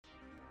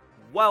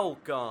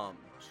Welcome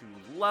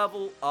to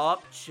Level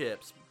Up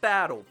Chips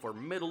Battle for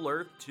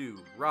Middle-earth 2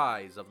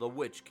 Rise of the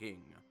Witch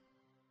King.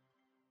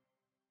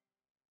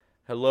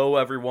 Hello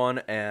everyone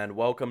and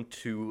welcome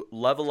to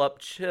Level Up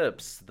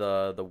Chips,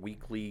 the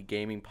weekly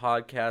gaming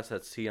podcast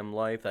at CM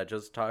Life that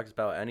just talks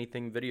about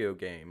anything video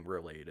game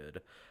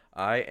related.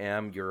 I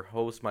am your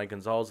host, Mike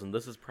Gonzalez, and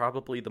this is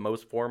probably the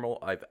most formal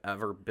I've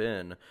ever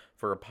been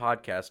for a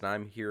podcast, and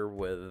I'm here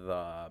with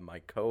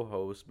my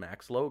co-host,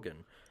 Max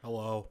Logan.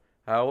 Hello.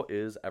 How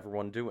is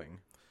everyone doing?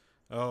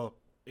 Oh,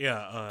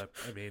 yeah,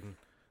 I mean,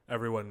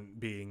 everyone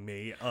being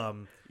me.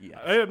 Yes.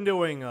 I am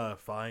doing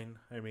fine.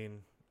 I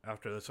mean,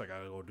 after this, I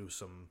gotta go do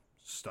some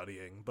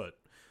studying, but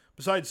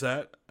besides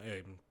that,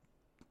 I'm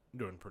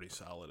doing pretty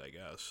solid, I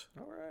guess.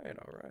 All right.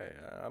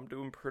 I'm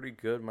doing pretty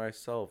good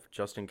myself,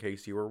 just in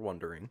case you were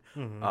wondering.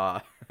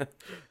 Mm-hmm.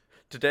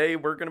 Today,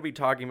 we're going to be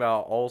talking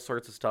about all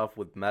sorts of stuff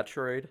with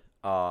Metroid,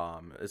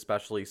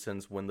 especially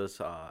since when this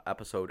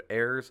episode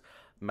airs,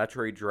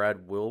 Metroid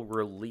Dread will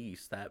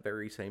release that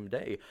very same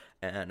day,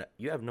 and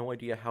you have no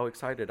idea how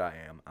excited I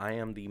am. I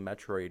am the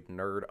Metroid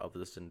nerd of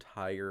this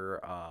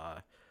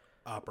entire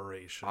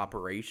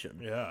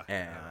operation. Yeah.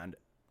 And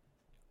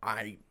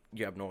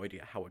you have no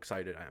idea how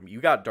excited I am.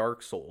 You got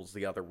Dark Souls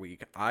the other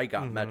week. I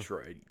got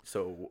Metroid,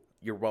 so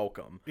you're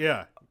welcome.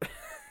 Yeah.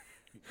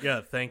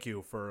 Yeah, thank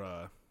you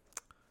for,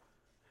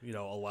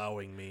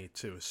 allowing me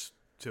to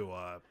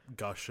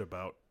gush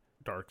about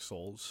Dark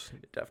Souls.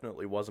 It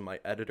definitely wasn't my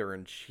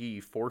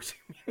editor-in-chief forcing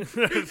me.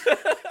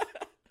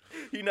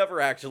 He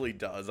never actually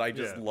does. I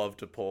just love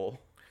to pull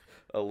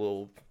a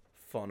little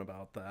fun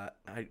about that.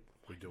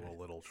 We do a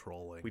little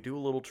trolling. We do a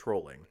little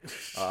trolling.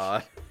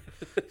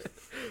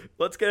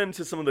 Let's get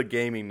into some of the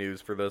gaming news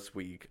for this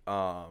week.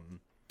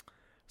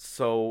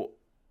 So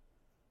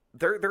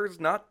there's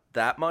not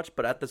that much,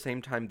 but at the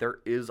same time, there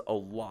is a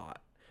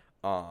lot.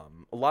 A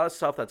lot of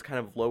stuff that's kind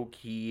of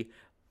low-key,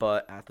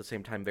 but at the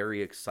same time,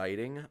 very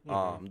exciting.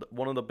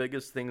 One of the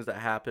biggest things that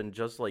happened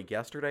just like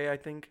yesterday, I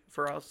think,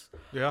 for us,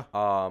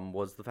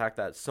 was the fact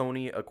that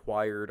Sony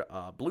acquired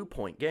Blue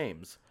Point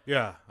Games.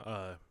 Yeah,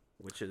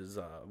 which is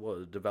a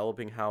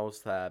developing house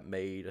that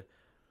made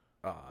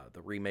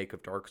the remake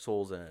of Dark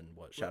Souls and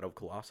Shadow of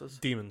Colossus?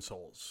 Demon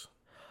Souls.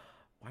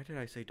 Why did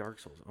I say Dark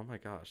Souls? Oh my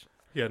gosh.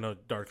 Yeah, no,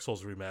 Dark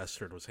Souls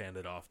Remastered was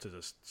handed off to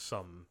just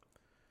some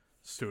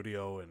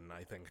studio in,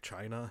 I think,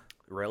 China.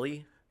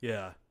 Really?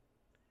 Yeah.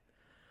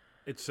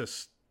 It's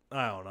just,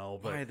 I don't know.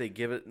 But why did they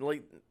give it,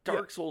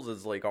 Dark Souls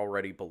is,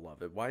 already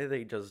beloved. Why did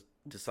they just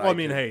decide Well, I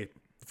mean, hey,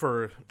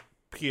 for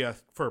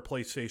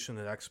PlayStation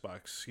and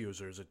Xbox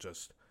users, it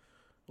just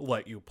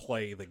let you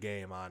play the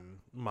game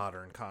on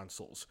modern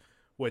consoles,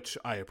 which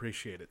I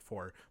appreciate it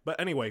for. But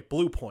anyway,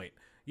 Blue Point.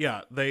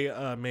 Yeah, they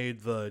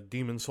made the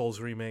Demon Souls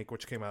remake,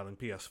 which came out on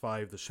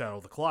PS5, the Shadow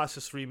of the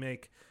Colossus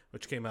remake,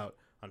 which came out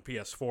on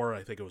PS4,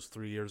 I think it was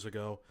 3 years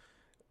ago.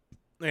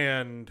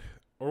 Or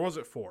was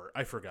it 4?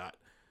 I forgot.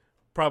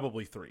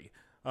 Probably 3.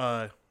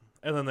 And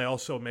then they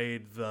also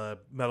made the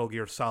Metal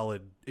Gear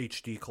Solid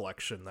HD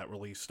collection that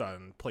released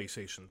on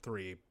PlayStation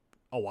 3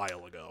 a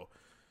while ago.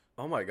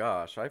 Oh my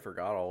gosh, I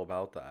forgot all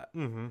about that.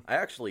 I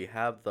actually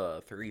have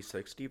the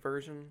 360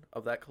 version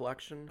of that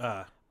collection.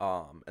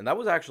 And that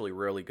was actually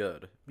really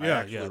good. Yeah,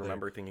 I actually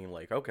remember thinking,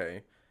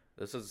 okay,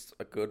 this is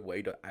a good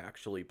way to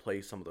actually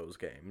play some of those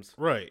games.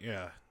 Right,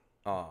 yeah.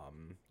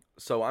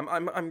 So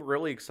I'm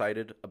really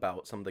excited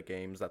about some of the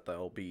games that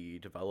they'll be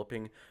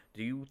developing.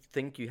 Do you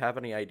think you have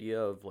any idea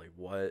of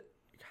what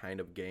kind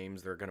of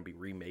games they're going to be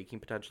remaking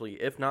potentially?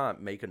 If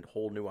not, make a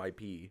whole new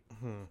IP.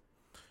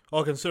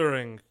 Well,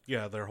 considering,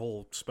 their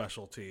whole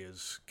specialty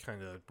is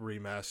kind of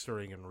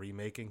remastering and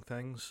remaking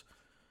things,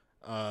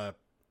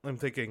 I'm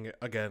thinking,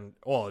 again,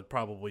 it'd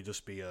probably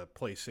just be a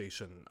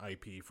PlayStation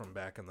IP from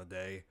back in the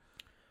day.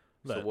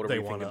 So what are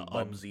we thinking,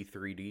 Bubsy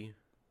 3D?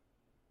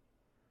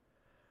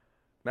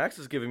 Max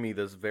is giving me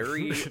this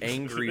very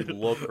angry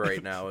look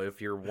right now, if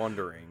you're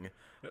wondering.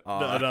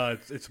 No,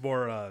 it's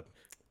more...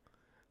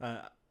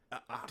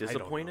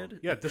 disappointed?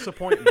 Yeah,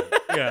 disappointment.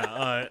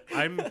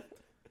 I'm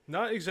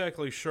not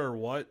exactly sure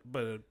what,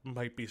 but it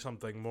might be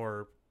something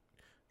more,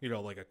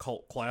 like a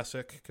cult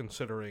classic,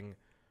 considering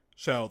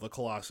Shadow of the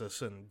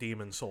Colossus and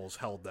Demon Souls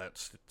held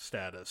that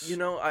status.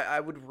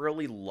 I would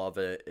really love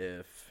it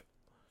if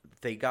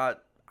they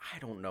got, I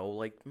don't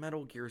know,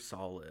 Metal Gear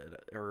Solid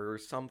or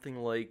something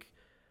like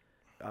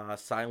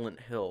Silent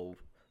Hill,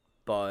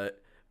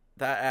 but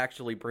that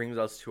actually brings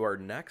us to our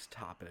next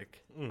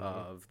topic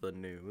of the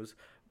news,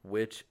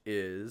 which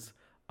is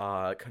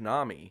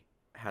Konami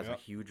has a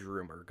huge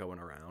rumor going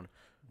around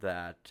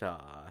that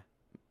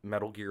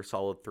Metal Gear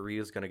Solid 3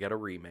 is going to get a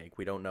remake.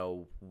 We don't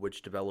know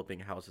which developing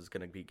house is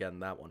going to be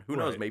getting that one. Who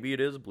knows? Maybe it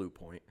is Blue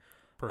Point.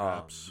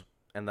 Perhaps.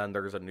 And then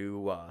there's a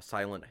new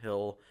Silent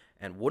Hill.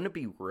 And wouldn't it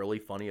be really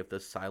funny if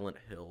this Silent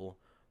Hill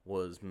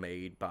was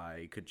made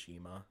by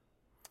Kojima?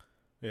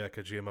 Yeah,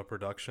 Kojima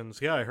Productions.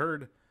 Yeah, I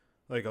heard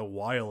a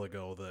while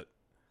ago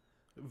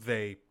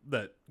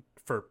that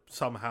for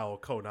somehow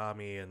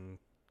Konami and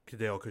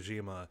Hideo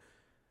Kojima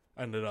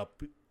ended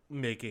up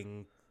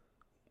making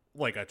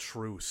like a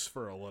truce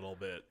for a little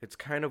bit. It's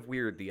kind of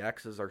weird. The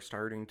exes are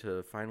starting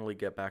to finally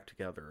get back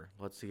together.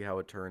 Let's see how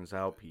it turns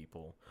out,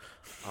 people.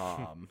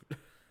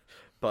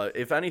 But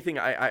if anything,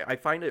 I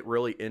find it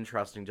really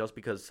interesting just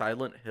because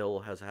Silent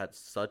Hill has had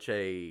such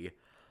a...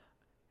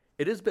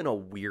 It has been a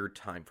weird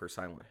time for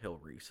Silent Hill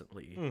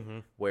recently,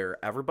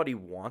 where everybody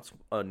wants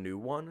a new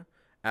one.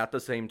 At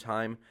the same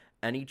time,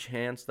 any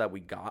chance that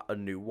we got a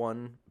new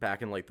one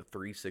back in like the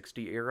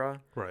 360 era,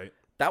 Right.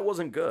 that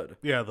wasn't good.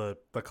 Yeah, the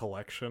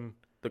collection.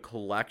 The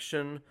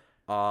collection,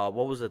 what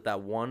was it?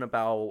 That one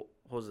about,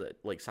 what was it?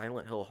 Like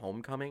Silent Hill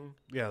Homecoming?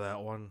 Yeah,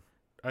 that one.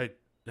 I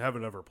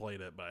haven't ever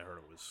played it, but I heard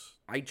it was...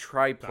 I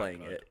tried Not playing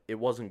good. it. It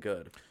wasn't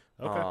good.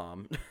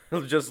 Okay.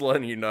 Just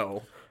letting you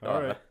know.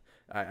 All right.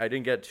 I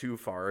didn't get too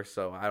far,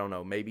 so I don't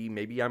know.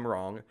 Maybe I'm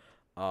wrong.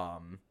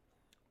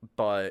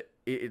 But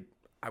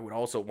I would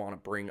also want to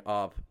bring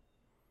up,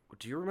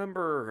 do you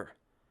remember,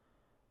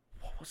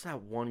 what was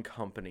that one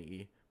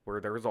company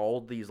where there was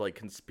all these like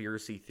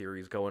conspiracy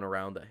theories going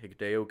around that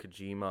Hideo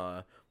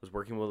Kojima was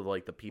working with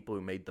like the people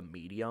who made The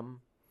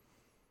Medium?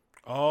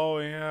 Oh,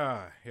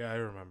 yeah. Yeah, I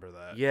remember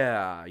that.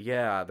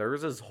 Yeah. There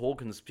was this whole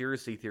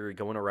conspiracy theory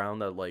going around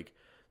that like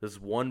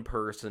this one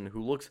person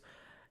who looks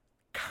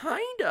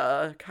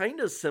kinda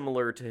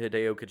similar to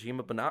Hideo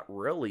Kojima, but not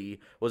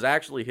really, was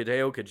actually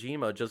Hideo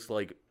Kojima, just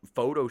like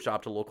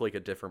photoshopped to look like a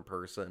different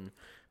person.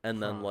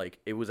 And then like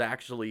it was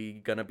actually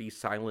gonna be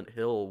Silent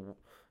Hill,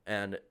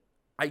 and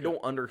I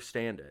don't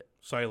understand it.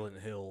 Silent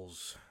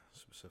Hills,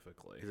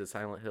 specifically. Is it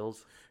Silent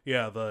Hills?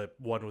 Yeah, the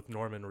one with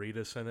Norman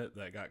Reedus in it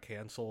that got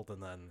canceled,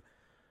 and then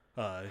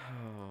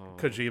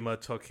Kojima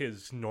took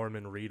his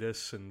Norman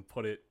Reedus and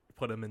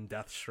put him in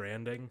Death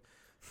Stranding.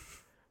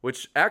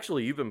 Which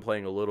actually you've been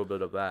playing a little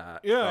bit of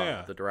that.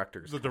 Yeah. The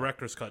director's The cut.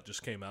 director's cut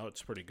just came out.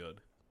 It's pretty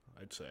good,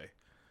 I'd say.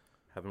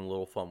 Having a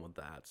little fun with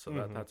that, so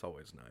that's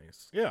always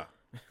nice. Yeah.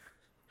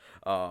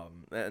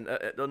 And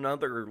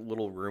another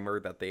little rumor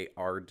that they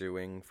are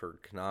doing for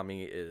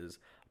Konami is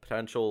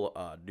potential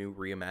new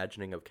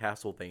reimagining of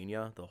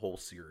Castlevania, the whole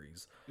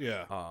series.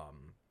 Yeah.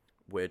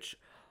 Which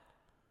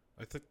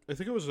I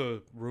think it was a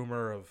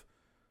rumor of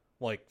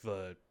like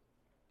the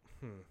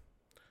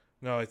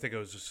No, I think it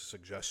was just a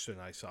suggestion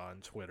I saw on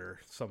Twitter.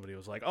 Somebody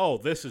was like, "Oh,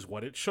 this is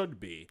what it should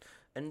be."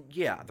 And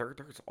yeah,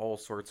 there's all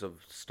sorts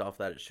of stuff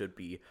that it should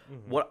be.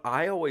 What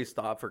I always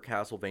thought for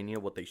Castlevania,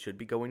 what they should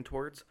be going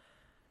towards,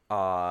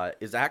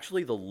 is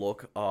actually the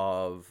look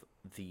of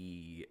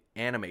the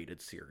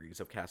animated series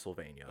of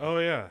Castlevania. Oh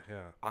yeah.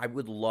 I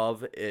would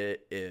love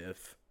it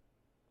if...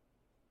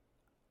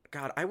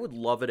 God, I would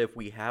love it if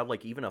we had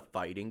like even a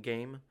fighting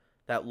game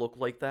that looked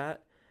like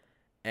that.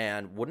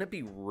 And wouldn't it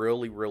be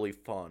really, really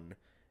fun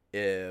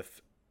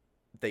if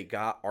they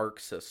got Arc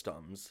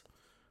Systems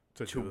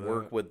to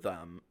work with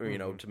them, you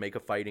know, to make a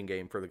fighting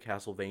game for the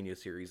Castlevania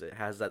series? It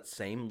has that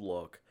same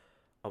look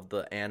of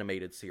the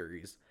animated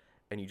series,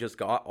 and you just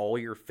got all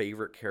your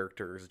favorite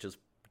characters just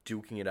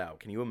duking it out.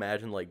 Can you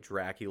imagine, like,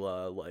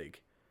 Dracula,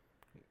 like,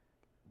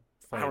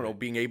 I don't know,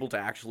 being able to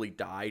actually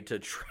die to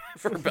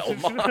Trevor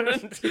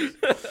Belmont?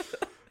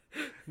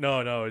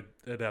 No,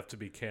 it'd have to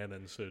be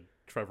canon, so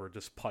Trevor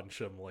just punch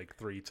him like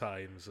 3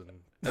 times,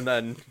 and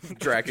then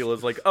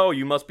Dracula's like, "Oh,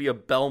 you must be a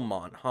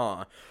Belmont,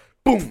 huh?"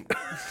 Boom.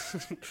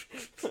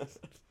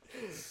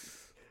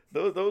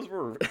 those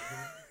were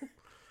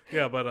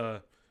yeah,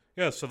 but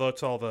so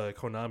that's all the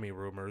Konami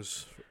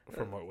rumors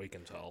from what we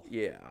can tell.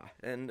 Yeah,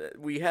 and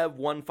we have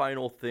one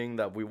final thing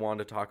that we want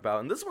to talk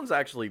about, and this one's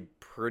actually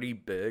pretty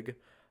big.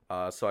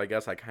 So I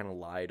guess I kind of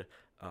lied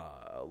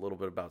a little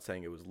bit about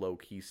saying it was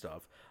low-key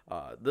stuff.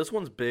 This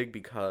one's big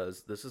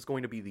because this is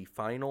going to be the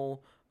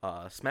final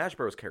Smash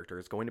Bros. Character.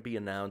 It's going to be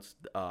announced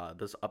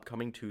this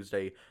upcoming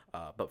Tuesday,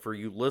 but for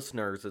you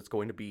listeners, it's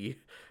going to be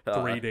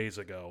 3 days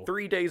ago.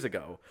 3 days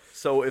ago.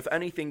 So if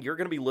anything, you're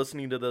going to be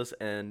listening to this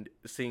and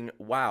seeing,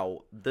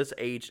 wow, this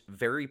aged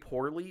very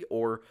poorly,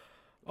 or,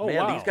 man,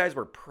 wow, these guys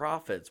were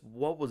prophets.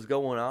 What was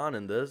going on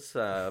in this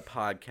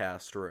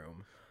podcast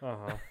room?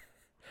 Uh-huh.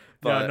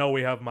 But, yeah, no,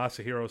 we have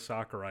Masahiro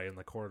Sakurai in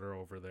the corner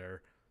over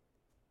there.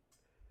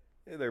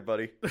 Hey there,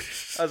 buddy.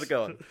 How's it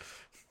going?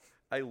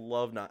 I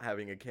love not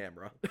having a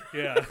camera.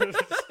 Yeah.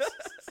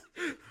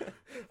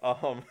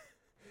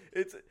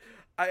 It's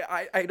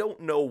I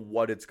don't know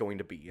what it's going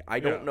to be.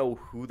 I don't know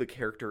who the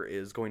character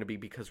is going to be,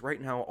 because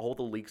right now all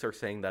the leaks are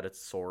saying that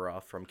it's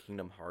Sora from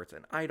Kingdom Hearts,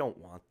 and I don't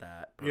want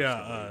that personally.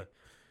 Yeah,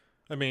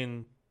 I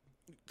mean,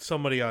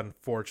 somebody on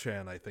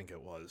 4chan, I think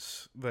it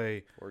was.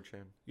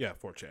 4chan. Yeah,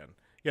 4chan.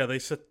 Yeah, they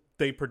said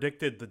they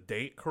predicted the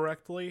date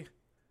correctly,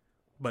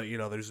 but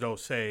there's no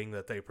saying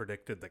that they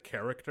predicted the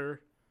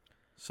character.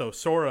 So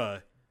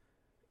Sora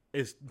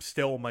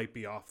still might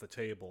be off the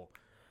table.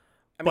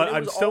 But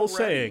I'm still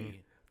saying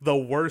the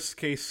worst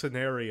case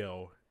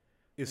scenario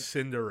is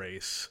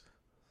Cinderace.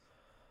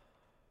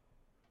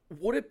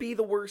 Would it be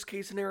the worst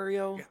case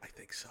scenario? Yeah, I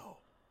think so.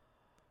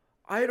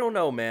 I don't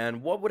know,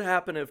 man. What would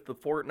happen if the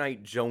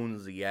Fortnite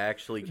Jonesy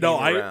actually came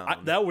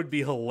around? That would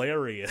be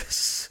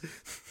hilarious.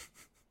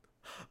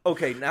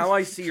 Okay, now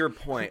I see your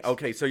point.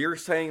 Okay, so you're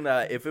saying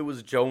that if it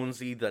was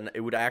Jonesy, then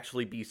it would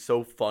actually be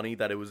so funny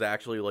that it was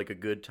actually like a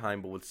good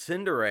time. But with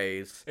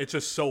Cinderace, It's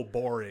just so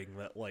boring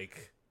that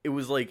it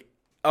was like,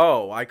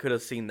 oh, I could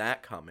have seen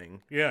that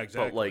coming. yeah,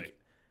 exactly. But like,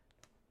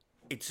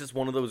 it's just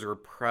one of those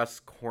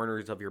repressed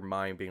corners of your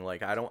mind being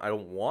like, I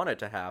don't want it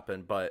to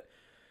happen, but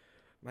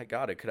my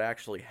God, it could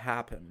actually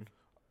happen.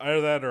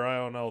 Either that or I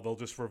don't know, they'll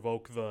just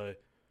revoke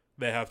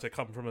they have to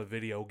come from a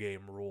video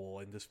game rule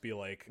and just be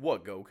like,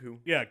 What, Goku?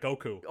 yeah,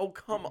 Goku. Oh,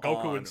 come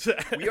Goku on. and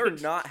Smash. We are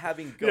not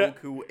having Yeah.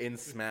 Goku in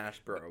Smash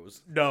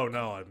Bros. No,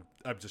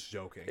 I'm just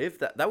joking. If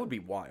that would be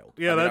wild.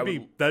 Yeah, I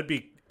mean, that'd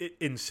be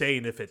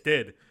insane if it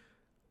did,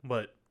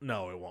 but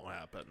no, it won't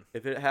happen.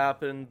 If it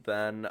happened,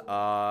 then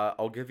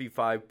I'll give you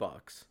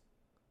 $5.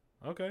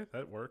 Okay,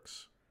 that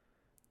works.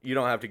 You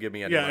don't have to give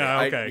me any Yeah,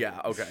 money.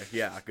 yeah, okay.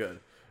 Yeah, good.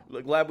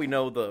 Glad we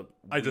know the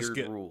weird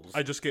rules.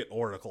 I just get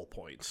Oracle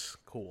points.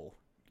 Cool.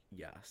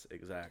 Yes,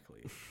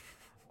 exactly.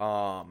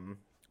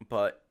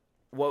 But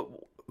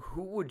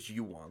who would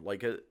you want?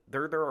 Like,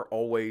 there's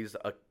always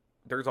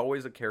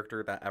a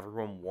character that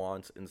everyone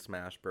wants in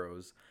Smash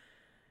Bros.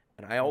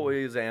 And I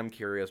always am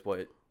curious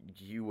what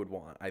you would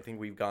want. I think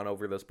we've gone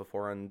over this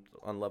before on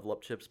Level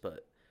Up Chips,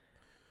 but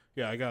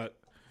Yeah,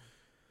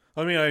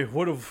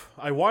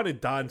 I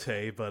wanted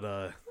Dante,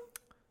 but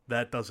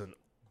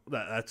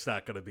that's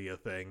not going to be a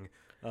thing.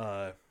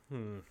 that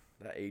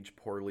aged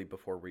poorly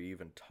before we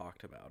even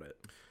talked about it.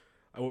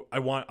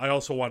 I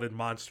also wanted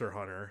Monster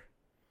Hunter,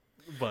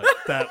 but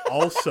that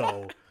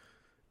also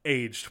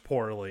aged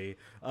poorly.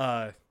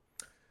 I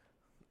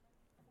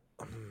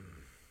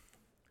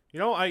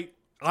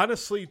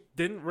honestly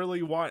didn't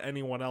really want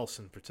anyone else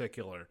in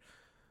particular.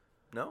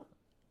 No?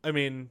 I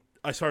mean,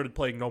 I started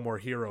playing No More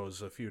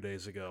Heroes a few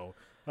days ago.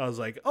 I was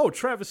like, oh,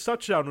 Travis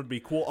Touchdown would be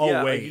cool. Oh,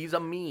 yeah, wait. he's a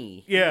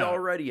me. Yeah. He's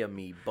already a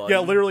me, buddy. Yeah,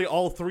 literally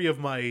all three of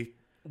my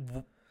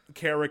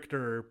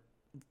character,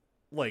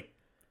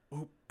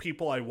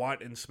 people I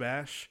want in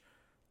Smash,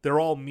 they're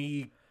all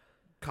me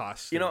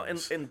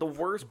costumes. And the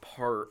worst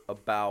part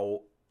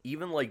about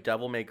even like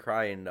Devil May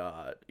Cry and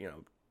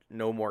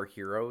No More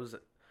Heroes,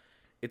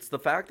 it's the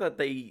fact that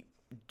they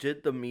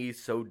did the me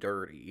so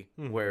dirty,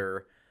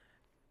 where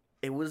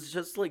it was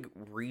just like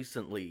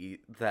recently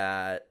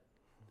that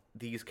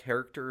these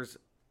characters,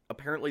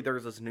 apparently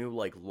there's this new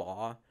like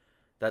law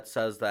that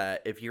says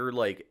that if you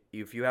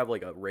have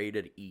like a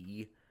rated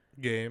E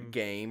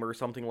game or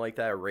something like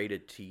that, a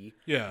rated T,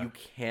 Yeah. you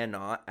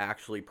cannot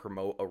actually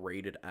promote a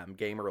rated M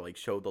game or like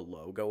show the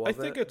logo of I it.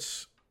 think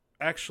it's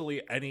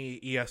actually any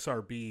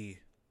ESRB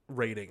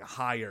rating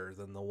higher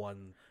than the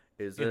one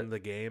in the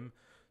game.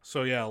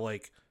 So yeah,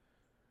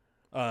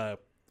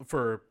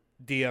 for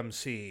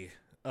DMC,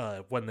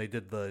 when they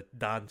did the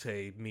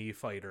Dante Mii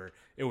fighter,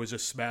 it was a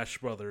Smash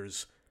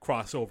Brothers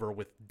crossover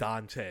with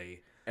Dante.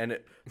 And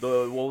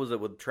what was it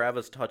with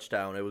Travis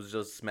Touchdown? It was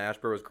just Smash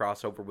Bros.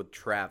 Crossover with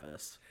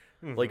Travis.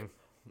 Like,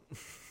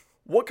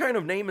 what kind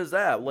of name is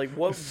that? Like,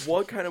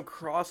 what kind of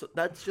cross?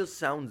 That just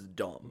sounds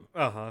dumb.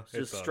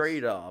 Just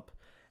straight up,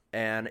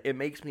 and it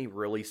makes me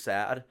really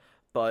sad.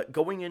 But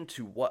going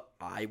into what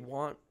I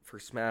want for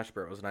Smash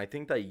Bros., and I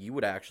think that you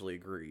would actually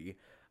agree.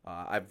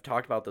 I've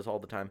talked about this all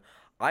the time.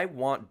 I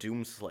want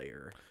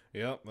Doomslayer.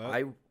 Yep.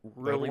 I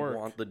really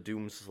want the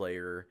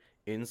Doomslayer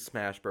in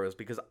Smash Bros.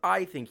 Because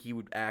I think he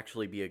would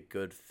actually be a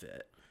good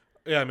fit.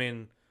 Yeah, I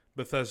mean,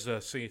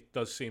 Bethesda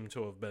does seem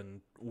to have been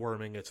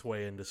worming its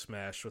way into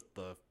Smash with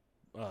the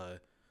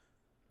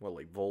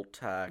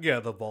Volt-Tec?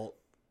 Yeah, the Vault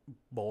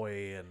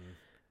Boy and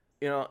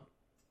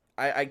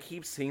I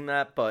keep seeing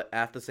that, but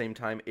at the same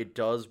time, it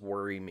does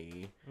worry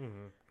me.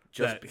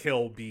 That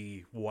he'll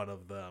be one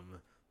of them.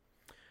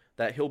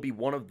 That he'll be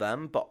one of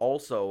them, but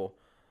also,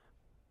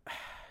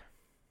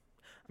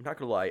 I'm not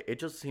gonna lie, it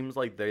just seems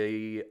like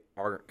they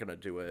aren't gonna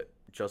do it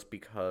just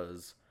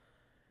because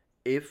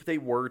if they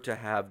were to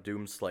have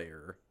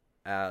Doomslayer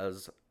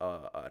as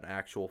an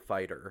actual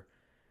fighter,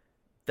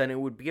 then it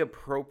would be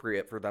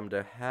appropriate for them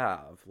to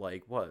have,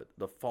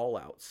 the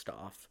Fallout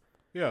stuff.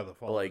 Yeah, the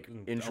Fallout.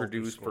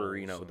 Introduced for,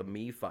 the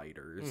Mii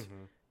fighters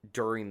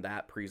during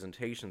that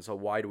presentation. So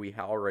why do we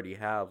already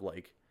have,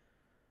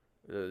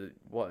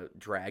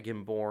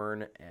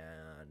 Dragonborn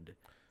and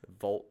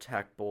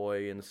Volt-Tec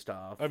Boy and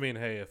stuff? I mean,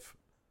 hey, if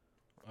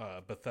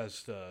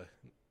Bethesda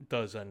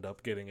does end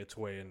up getting its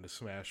way into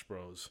Smash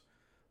Bros.,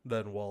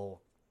 then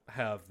we'll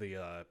have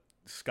the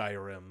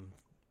Skyrim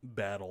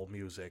battle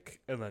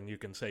music, and then you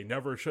can say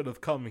 "never should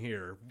have come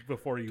here"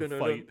 before you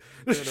fight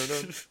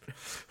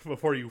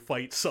before you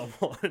fight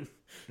someone.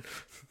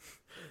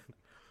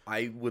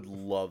 I would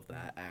love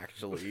that,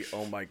 actually.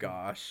 Oh my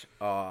gosh.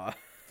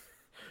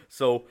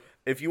 So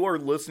if you are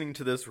listening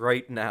to this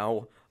right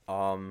now,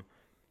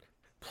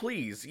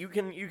 please, you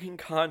can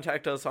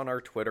contact us on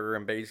our Twitter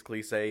and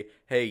basically say,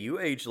 hey, you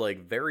aged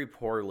very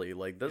poorly.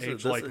 This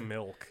is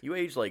milk. You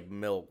aged like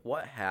milk.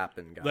 What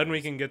happened, guys? Then we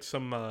can get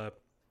some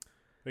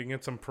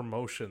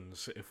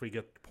promotions if we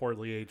get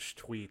poorly aged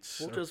tweets.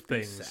 We'll just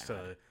be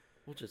sad.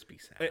 We'll just be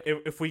sad.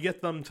 If we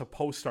get them to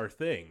post our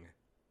thing,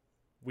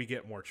 we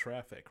get more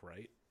traffic,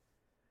 right?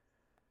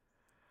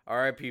 All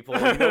right, people,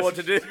 you know what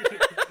to do.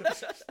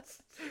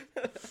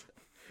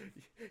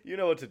 You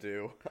know what to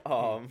do.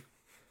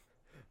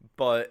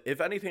 But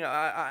if anything,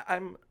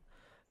 I've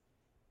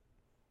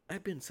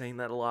been saying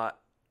that a lot.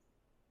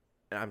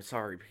 I'm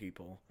sorry,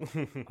 people.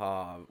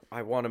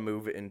 I want to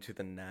move into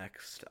the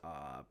next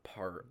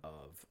part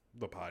of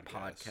The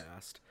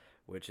podcast.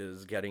 which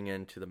is getting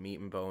into the meat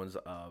and bones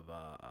of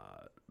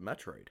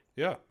Metroid.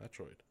 Yeah,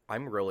 Metroid.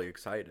 I'm really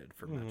excited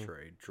for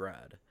Metroid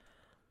Dread.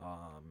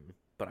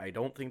 But I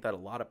don't think that a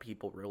lot of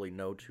people really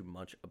know too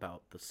much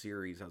about the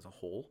series as a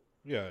whole.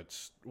 Yeah,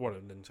 it's one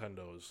of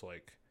Nintendo's,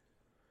 like,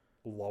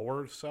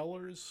 lower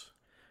sellers.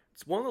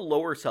 It's one of the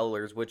lower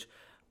sellers, which...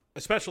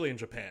 Especially in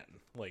Japan.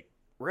 Like,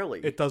 really?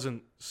 It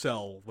doesn't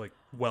sell, like,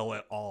 well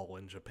at all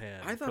in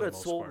Japan, I thought it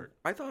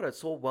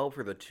sold well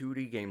for the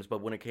 2D games,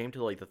 but when it came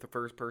to, like, the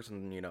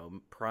first-person,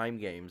 Prime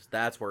games,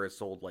 that's where it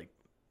sold, like,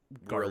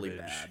 Garbage. really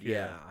bad.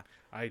 Yeah.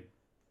 I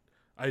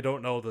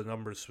don't know the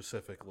numbers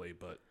specifically,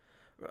 but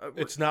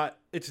it's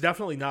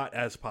definitely not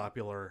as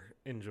popular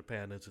in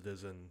Japan as it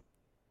is in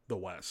the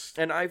West.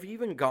 And I've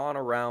even gone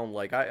around,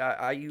 like,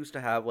 I used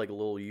to have, like, a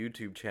little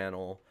YouTube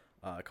channel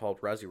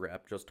called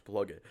ResiRap, just to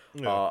plug it.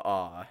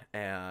 Yeah.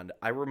 And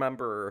I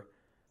remember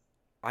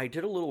I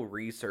did a little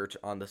research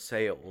on the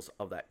sales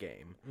of that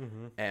game.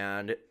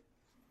 And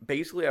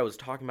basically I was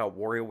talking about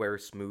WarioWare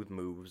Smooth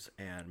Moves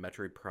and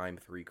Metroid Prime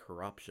 3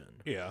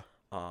 Corruption. Yeah.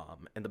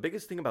 And the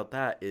biggest thing about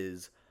that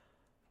is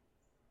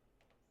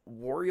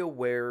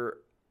WarioWare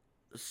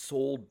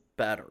sold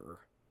better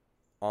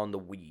on the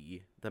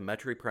Wii than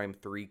Metroid Prime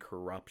 3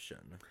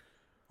 Corruption.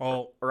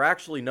 Well, or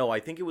actually, no, I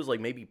think it was like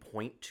maybe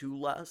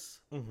 0.2 less.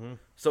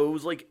 So it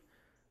was like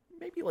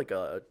maybe like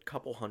a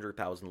couple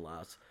 100,000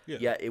 less.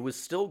 Yeah, it was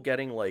still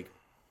getting like...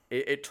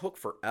 It took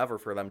forever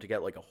for them to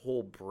get like a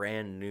whole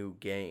brand new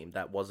game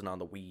that wasn't on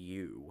the Wii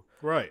U.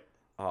 Right.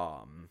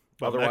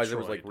 Otherwise, it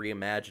was like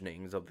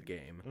reimaginings of the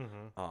game.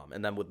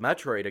 And then with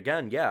Metroid,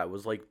 again, yeah, it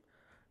was like...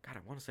 God,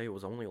 I want to say it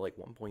was only like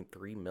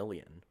 1.3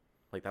 million.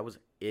 Like, that was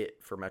it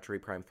for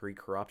Metroid Prime 3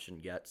 Corruption,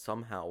 yet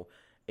somehow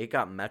it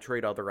got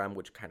Metroid Other M,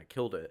 which kind of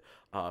killed it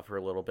for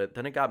a little bit.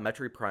 Then it got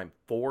Metroid Prime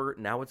 4,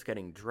 now it's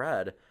getting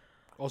Dread.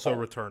 Also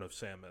Return of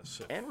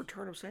Samus. And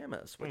Return of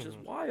Samus, which is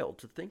wild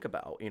to think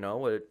about,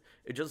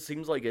 It just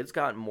seems like it's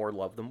gotten more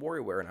love than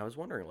WarioWare, and I was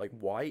wondering, like,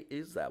 why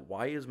is that?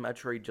 Why is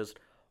Metroid just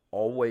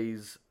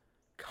always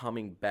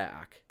coming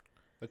back?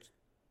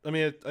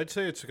 I'd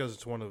say it's because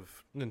it's one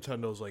of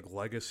Nintendo's, like,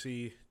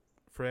 legacy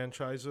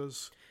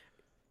franchises.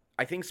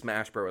 I think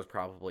Smash Bros.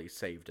 Probably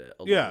saved it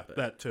a little bit. Yeah,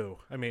 that too.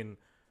 I mean,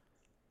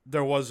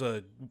 there was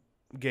a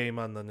game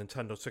on the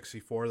Nintendo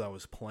 64 that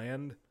was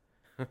planned,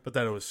 but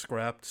then it was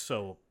scrapped,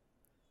 so...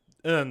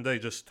 And they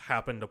just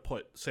happened to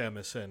put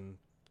Samus in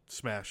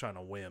Smash on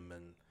a whim,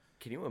 and...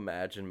 Can you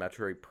imagine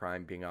Metroid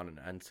Prime being on an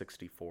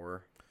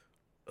N64?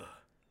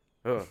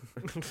 Ugh.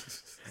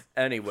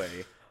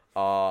 Anyway,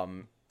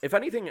 if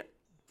anything...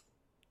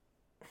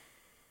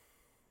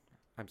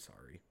 I'm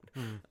sorry.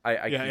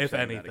 I keep if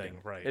saying anything, that again.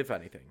 right. If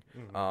anything.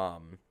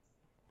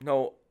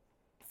 No,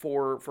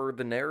 for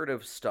the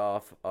narrative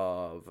stuff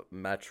of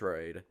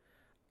Metroid,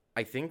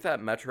 I think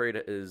that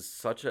Metroid is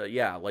such a,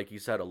 like you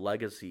said, a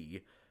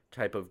legacy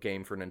type of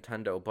game for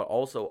Nintendo, but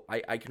also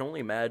I can only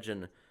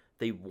imagine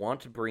they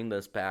want to bring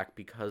this back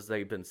because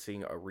they've been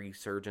seeing a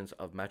resurgence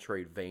of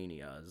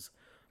Metroidvanias,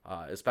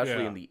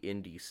 especially in the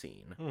indie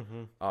scene.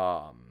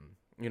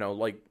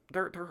 Like,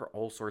 there are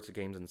all sorts of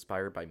games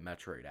inspired by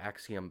Metroid.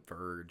 Axiom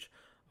Verge,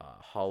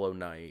 Hollow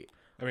Knight.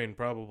 I mean,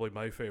 probably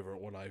my favorite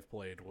one I've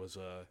played was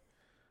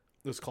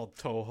this called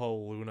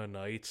Touhou Luna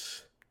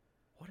Nights.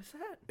 What is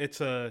that? It's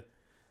a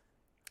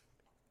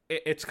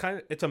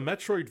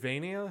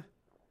Metroidvania,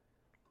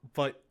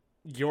 but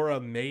you're a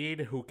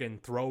maid who can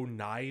throw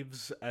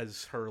knives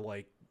as her,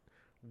 like,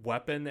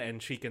 weapon,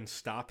 and she can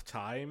stop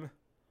time.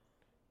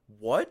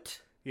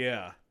 What?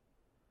 Yeah.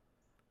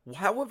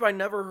 How have I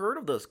never heard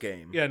of this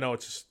game? Yeah, no,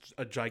 it's just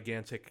a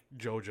gigantic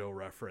JoJo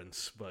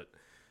reference, but...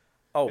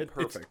 Oh,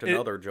 perfect.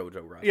 Another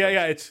JoJo reference.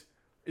 Yeah,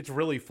 it's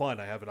really fun.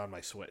 I have it on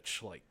my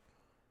Switch. Like,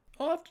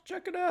 I'll have to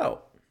check it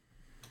out.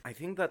 I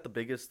think that the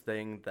biggest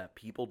thing that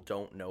people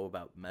don't know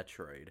about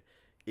Metroid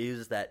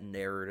is that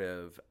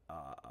narrative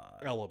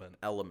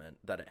element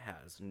that it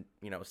has. And,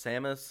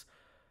 Samus,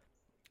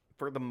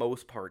 for the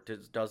most part,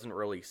 doesn't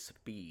really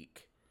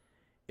speak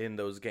in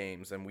those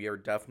games, and we are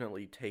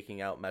definitely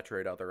taking out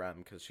Metroid Other M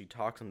because she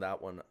talks in that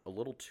one a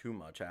little too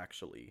much,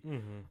 actually,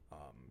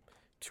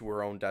 to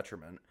her own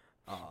detriment.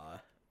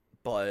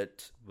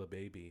 But the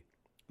baby.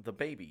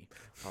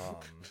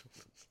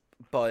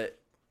 But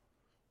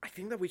I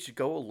think that we should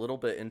go a little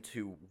bit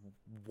into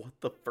what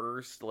the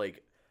first,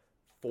 like,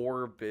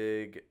 4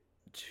 big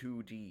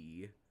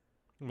 2D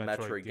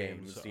Metroid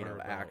games are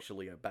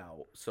actually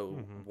about.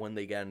 So when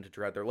they get into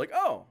Dread, they're like,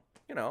 oh,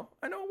 I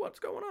know what's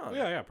going on.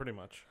 Yeah, pretty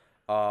much.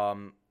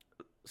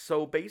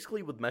 So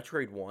basically with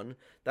Metroid 1,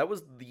 that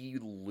was the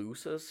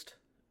loosest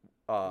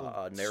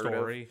narrative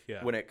story,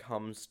 when it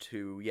comes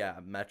to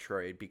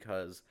Metroid,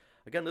 because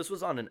Again, this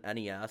was on an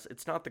NES.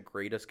 It's not the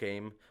greatest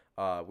game.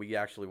 We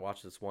actually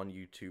watched this one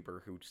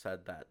YouTuber who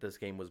said that this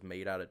game was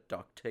made out of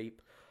duct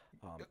tape.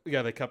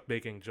 Yeah, they kept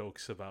making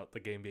jokes about the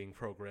game being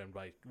programmed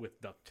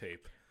with duct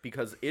tape.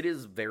 Because it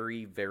is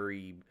very,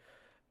 very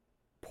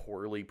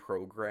poorly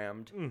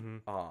programmed.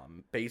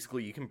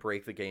 Basically, you can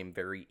break the game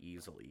very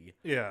easily.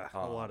 Yeah,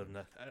 a lot of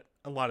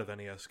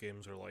NES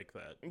games are like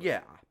that.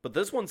 Yeah, but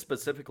this one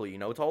specifically,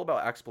 it's all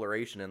about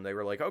exploration, and they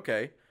were like,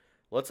 okay,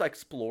 let's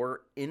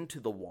explore into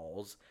the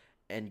walls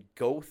and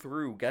go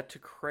through, get to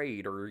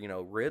Kraid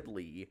or,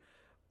 Ridley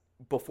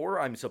before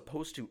I'm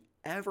supposed to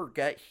ever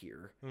get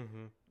here.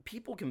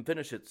 People can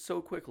finish it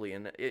so quickly,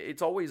 and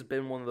it's always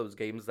been one of those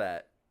games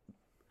that,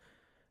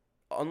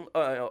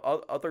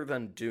 other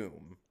than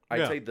Doom,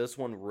 I'd say this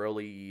one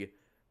really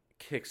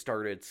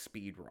kickstarted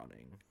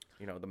speedrunning.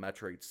 The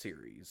Metroid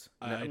series.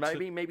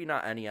 Maybe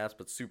not NES,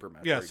 but Super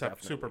Metroid. Yeah,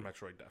 definitely. Super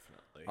Metroid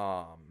definitely.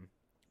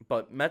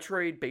 But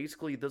Metroid,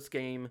 basically, this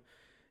game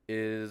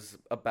is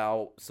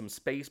about some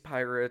space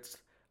pirates.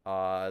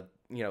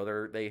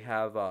 They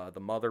have the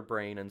Mother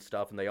Brain and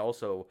stuff, and they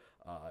also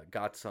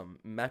got some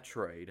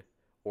Metroid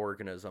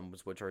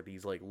organisms, which are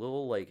these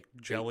little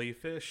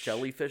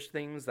jellyfish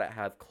things that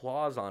have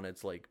claws on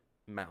its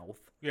mouth.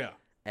 Yeah,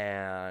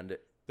 and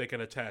they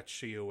can attach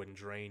to you and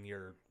drain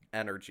your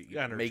energy,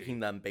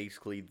 making them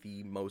basically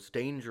the most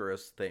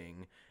dangerous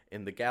thing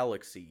in the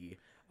galaxy.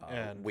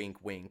 Wink,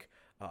 wink.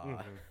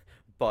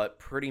 But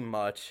pretty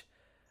much,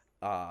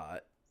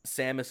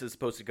 Samus is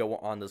supposed to go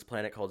on this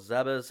planet called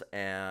Zebes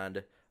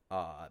and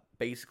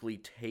basically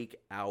take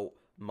out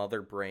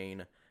Mother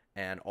Brain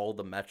and all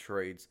the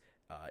Metroids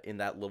in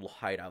that little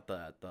hideout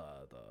that the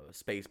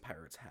space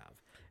pirates have.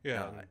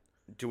 Yeah.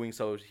 Doing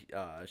so,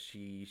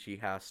 she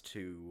has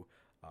to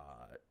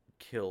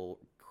kill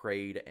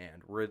Kraid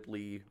and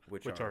Ridley,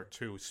 which are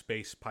two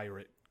space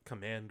pirate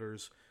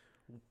commanders.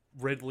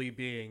 Ridley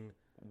being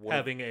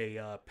having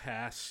a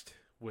past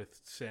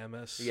with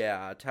Samus.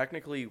 Yeah,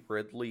 technically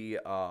Ridley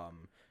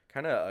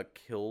kind of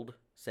killed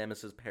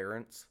Samus's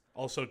parents.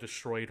 Also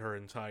destroyed her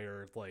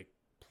entire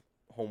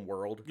home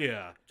world.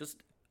 Yeah,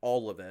 just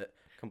all of it.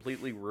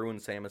 Completely ruined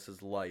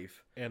Samus's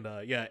life. And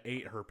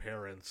ate her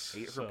parents.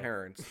 Her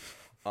parents.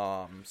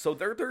 So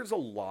there's a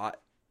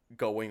lot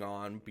going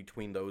on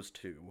between those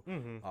two.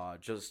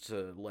 Just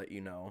to let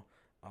you know.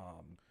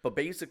 But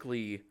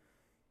basically,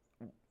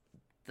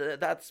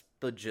 that's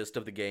the gist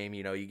of the game.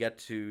 You get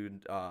to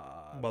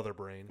Mother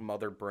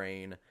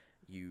Brain.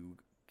 You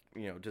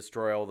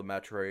destroy all the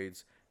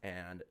Metroids,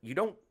 and you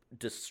don't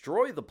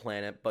destroy the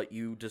planet, but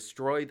you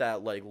destroy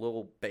that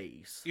little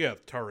base. Yeah,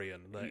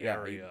 Turian, the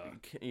area.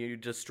 You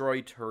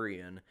destroy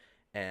Turian,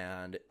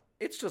 and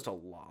it's just a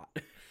lot.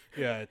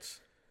 Yeah,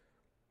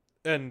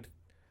 and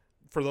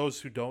for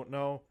those who don't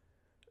know,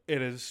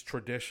 it is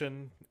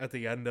tradition at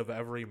the end of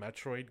every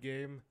Metroid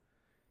game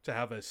to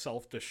have a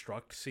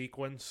self-destruct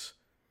sequence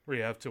where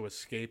you have to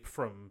escape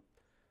from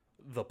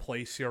the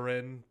place you're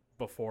in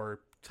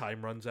before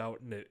time runs out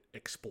and it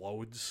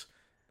explodes.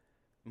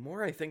 The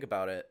more I think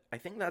about it, I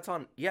think that's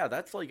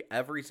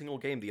every single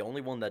game. The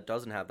only one that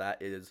doesn't have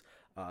that is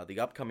the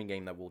upcoming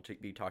game that we'll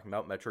be talking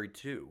about, Metroid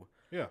 2.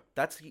 Yeah.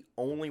 That's the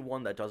only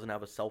one that doesn't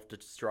have a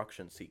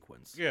self-destruction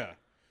sequence. Yeah.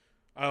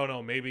 I don't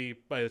know, maybe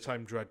by the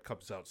time Dread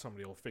comes out,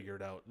 somebody will figure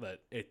it out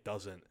that it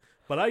doesn't.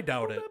 But I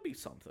doubt it. That'd be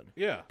something.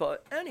 Yeah.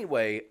 But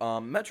anyway,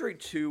 Metroid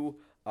 2,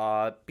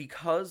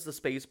 because the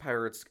Space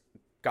Pirates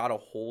got a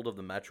hold of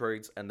the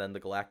Metroids, and then the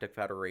Galactic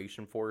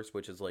Federation Force,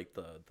 which is the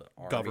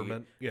army,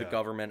 government, the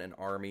government and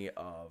army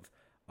of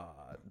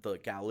the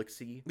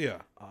galaxy. Yeah.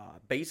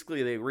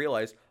 Basically, they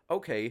realized,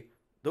 okay,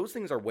 those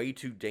things are way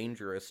too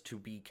dangerous to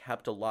be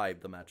kept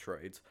alive, the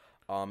Metroids.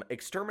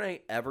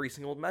 Exterminate every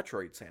single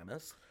Metroid,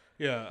 Samus.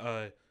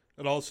 Yeah,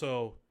 and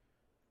also,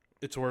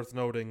 it's worth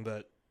noting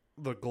that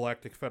the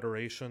Galactic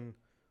Federation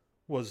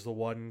were the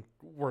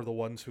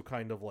ones who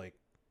kind of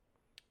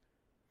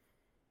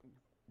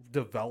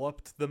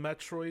developed the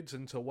Metroids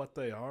into what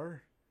they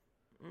are.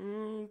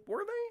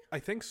 Were they? I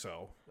think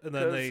so. And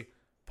then they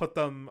put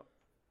them,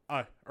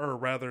 or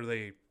rather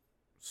they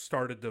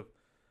started to,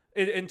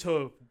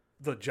 into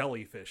the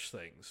jellyfish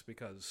things,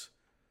 because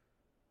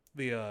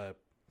the,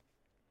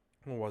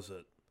 what was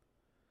it?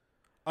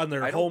 On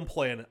their home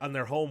planet, on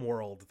their home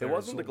world. It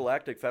wasn't the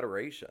Galactic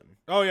Federation.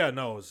 Oh, yeah,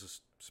 no, it was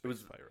just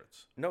Space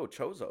Pirates. No,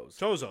 Chozos.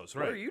 Chozos,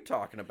 right. What are you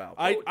talking about?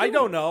 I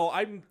don't know.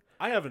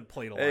 I haven't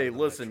played a lot. Hey, of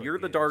listen, Metroid you're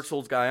the games. Dark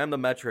Souls guy. I'm the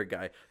Metroid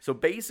guy. So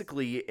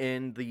basically,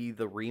 in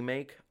the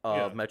remake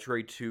of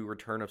Metroid 2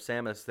 Return of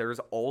Samus, there's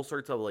all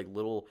sorts of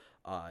little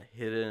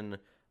hidden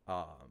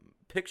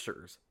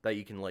pictures that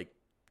you can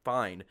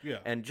find. Yeah.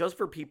 And just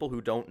for people who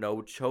don't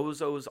know,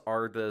 Chozos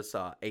are this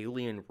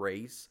alien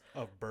race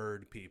of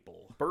bird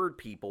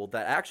people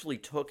that actually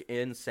took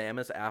in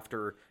Samus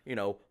after,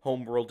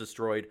 homeworld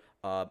destroyed,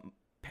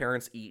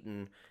 parents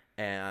eaten,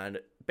 and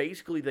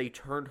basically they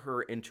turned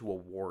her into a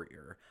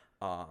warrior.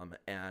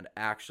 And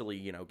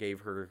actually,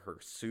 gave her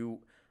suit,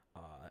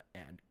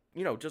 and,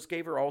 just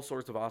gave her all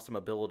sorts of awesome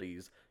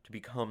abilities to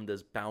become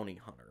this bounty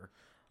hunter.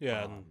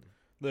 Yeah, and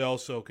They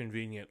also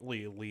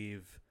conveniently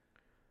leave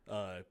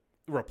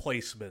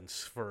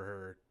replacements for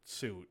her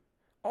suit.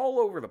 All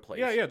over the place.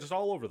 Yeah, just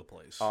all over the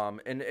place.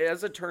 And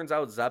as it turns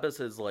out, Zebes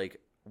is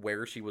like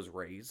where she was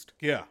raised.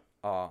 Yeah.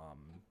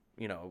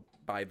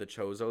 By the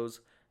Chozos.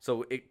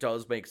 So it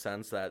does make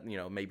sense that,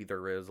 maybe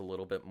there is a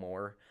little bit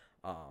more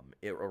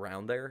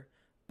around there.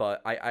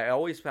 But I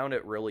always found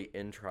it really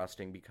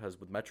interesting because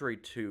with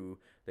Metroid 2,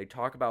 they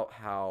talk about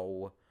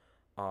how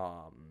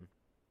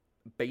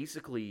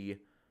basically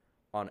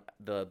on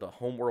the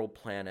homeworld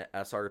planet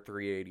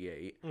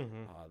SR-388,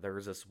 there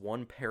was this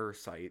one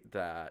parasite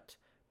that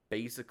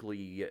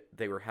basically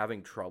they were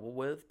having trouble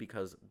with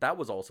because that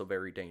was also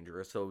very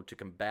dangerous. So to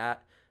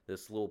combat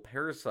this little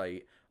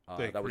parasite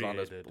that was on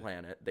this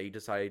planet, they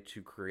decided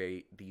to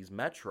create these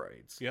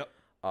Metroids. Yep.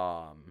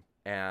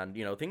 And,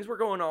 things were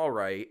going all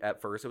right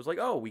at first. It was like,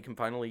 oh, we can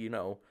finally,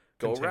 go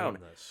Contain around.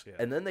 this, yeah.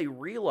 And then they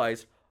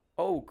realized,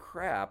 oh,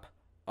 crap,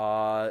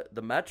 the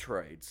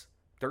Metroids,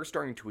 they're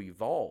starting to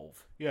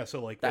evolve. Yeah,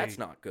 so like that's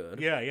not good.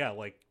 Yeah,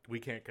 like we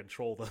can't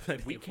control them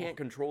anymore. We can't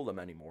control them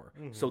anymore.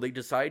 So they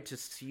decide to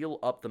seal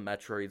up the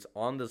Metroids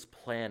on this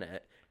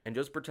planet and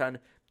just pretend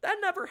that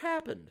never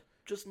happened.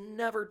 Just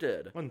never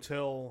did.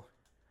 Until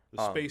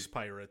the space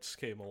pirates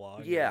came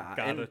along. Yeah.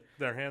 And got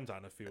their hands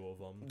on a few of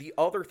them. The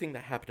other thing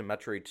that happened in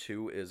Metroid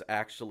 2 is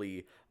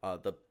actually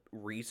the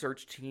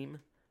research team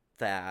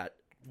that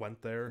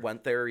went there,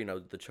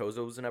 the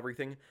Chozos and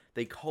everything.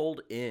 They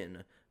called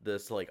in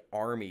this like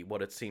army,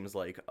 what it seems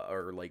like,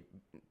 or like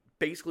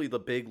basically the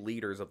big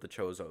leaders of the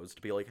Chozos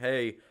to be like,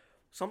 hey,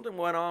 something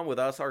went on with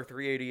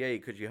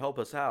SR-388. Could you help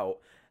us out?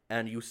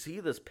 And you see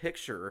this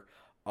picture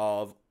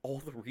of all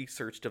the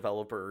research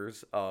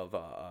developers of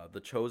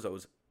the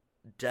Chozos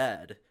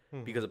dead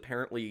because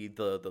apparently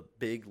the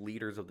big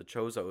leaders of the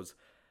Chozos,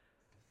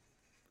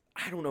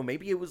 I don't know,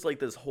 maybe it was like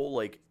this whole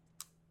like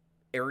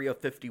Area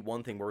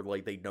 51 thing where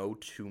like they know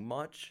too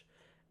much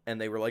and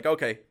they were like,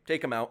 okay,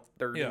 take them out.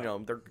 They're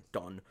they're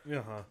done.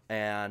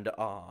 And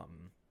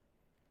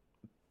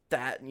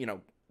that,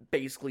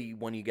 basically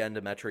when you get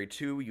into Metroid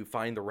 2, you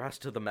find the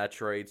rest of the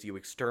Metroids, you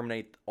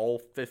exterminate all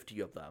 50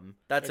 of them.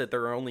 That's it.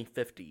 There are only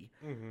 50.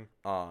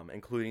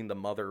 Including the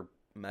mother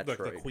Metroid,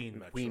 like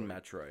the Queen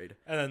Metroid.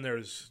 And then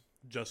there's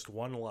just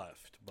one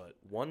left, but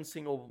one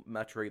single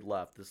Metroid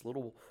left, this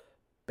little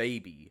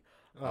baby.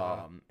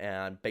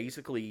 And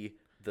basically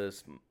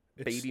this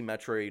baby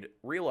Metroid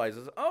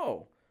realizes,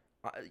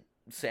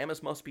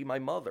 Samus must be my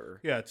mother.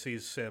 Yeah, it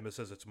sees Samus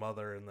as its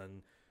mother, and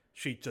then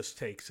she just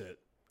takes it.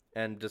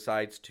 And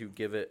decides to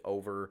give it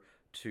over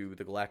to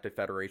the Galactic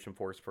Federation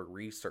Force for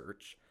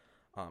research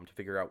to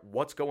figure out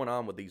what's going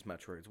on with these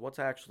Metroids, what's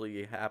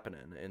actually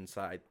happening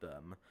inside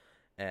them.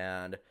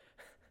 And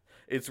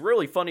it's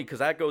really funny because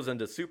that goes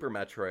into Super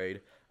Metroid,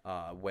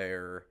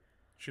 where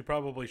she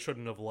probably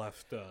shouldn't have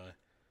left a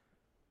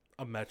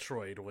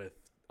Metroid with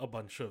a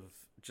bunch of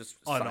just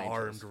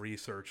unarmed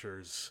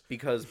researchers.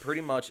 Because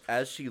pretty much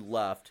as she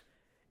left,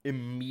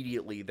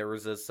 immediately there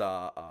was this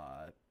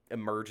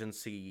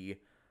emergency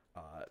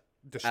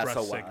distress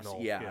SOS signal.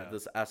 Yeah,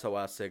 this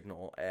SOS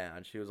signal.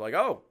 And she was like,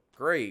 oh,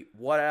 great.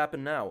 What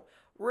happened now?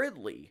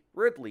 Ridley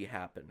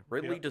happened.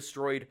 Ridley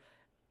destroyed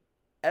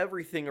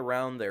everything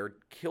around there,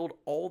 killed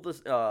all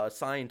the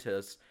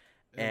scientists,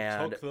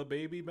 and took the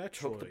baby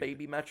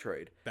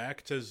Metroid.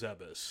 Back to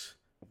Zebes.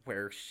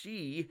 Where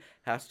she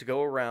has to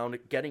go around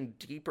getting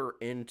deeper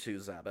into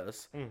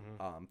Zebes,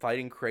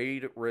 fighting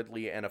Kraid,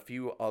 Ridley, and a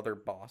few other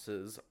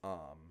bosses,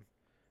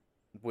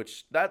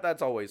 which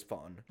that's always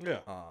fun. Yeah.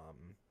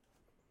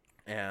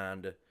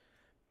 And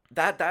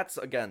that's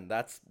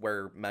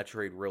where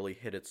Metroid really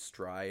hit its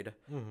stride.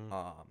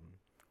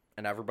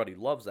 And everybody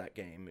loves that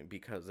game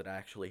because it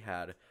actually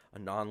had a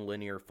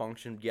non-linear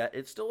function, yet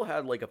it still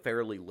had like a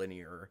fairly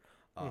linear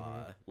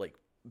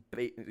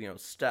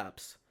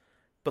steps.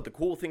 But the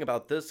cool thing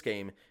about this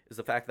game is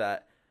the fact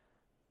that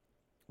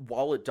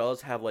while it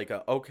does have like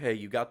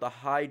you got the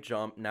high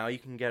jump, now you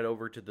can get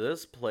over to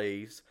this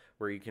place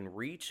where you can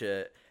reach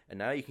it, and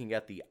now you can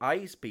get the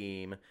ice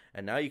beam,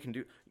 and now you can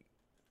do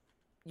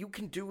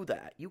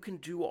that. You can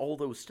do all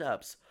those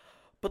steps.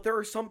 But there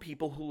are some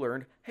people who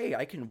learned, hey,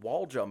 I can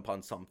wall jump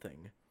on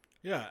something.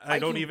 Yeah, I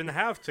don't even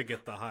have to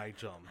get the high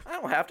jump. I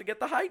don't have to get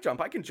the high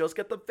jump. I can just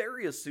get the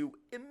Various suit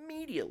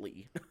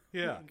immediately.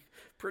 Yeah.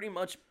 Pretty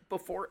much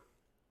before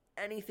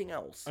anything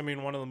else. I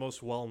mean, one of the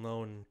most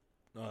well-known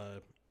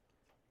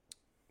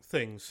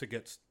things to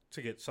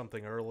get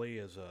something early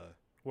is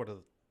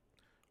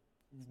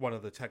one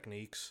of the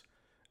techniques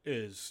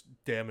is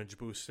damage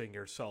boosting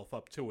yourself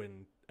up to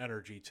an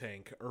energy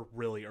tank or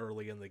really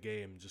early in the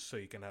game just so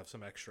you can have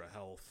some extra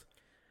health.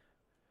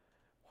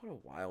 What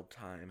a wild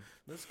time.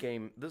 This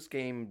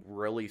game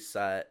really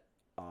set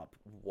up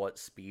what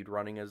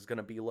speedrunning is going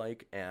to be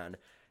like, and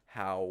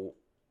how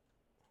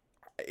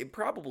it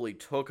probably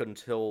took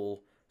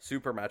until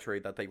Super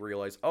Metroid that they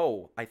realized,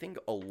 I think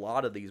a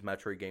lot of these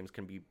Metroid games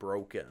can be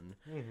broken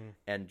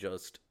and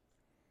just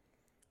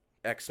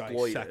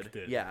exploited.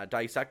 Dissected. Yeah,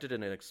 dissected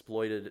and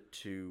exploited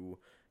to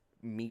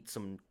meet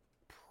some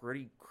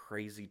pretty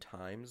crazy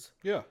times.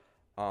 Yeah.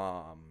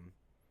 But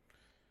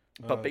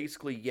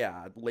basically,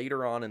 yeah,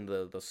 later on in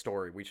the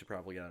story, we should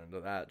probably get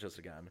into that just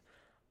again.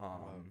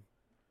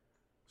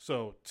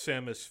 So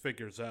Samus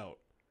figures out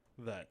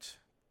that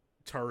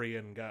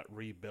Turian got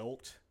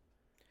rebuilt,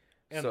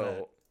 and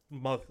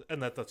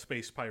that the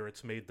space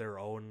pirates made their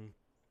own,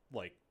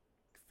 like,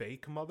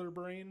 fake Mother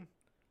Brain.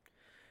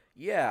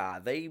 Yeah,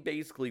 they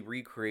basically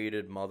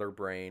recreated Mother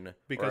Brain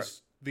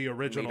because the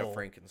original made a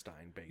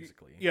Frankenstein,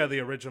 basically. Yeah, the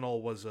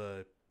original was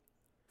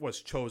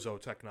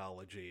Chozo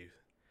technology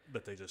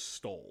that they just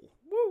stole.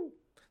 Woo!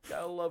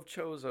 Gotta love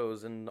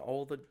Chozos and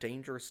all the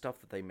dangerous stuff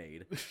that they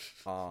made.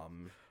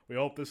 We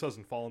hope this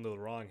doesn't fall into the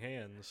wrong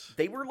hands.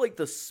 They were like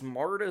the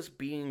smartest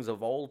beings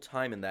of all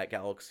time in that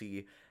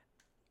galaxy.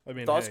 I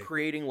mean, thus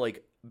creating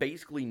like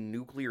basically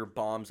nuclear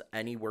bombs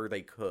anywhere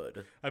they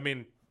could. I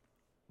mean,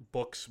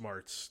 book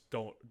smarts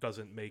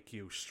doesn't make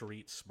you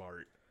street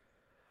smart.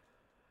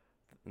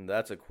 And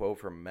that's a quote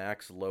from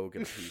Max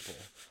Logan, people.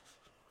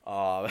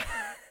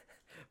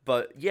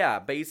 But yeah,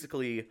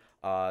 basically,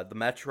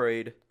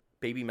 the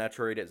Baby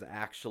Metroid is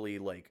actually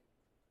like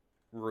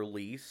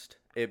released.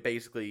 It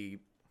basically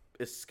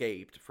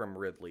escaped from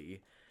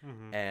Ridley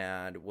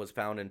and was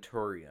found in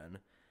Turian,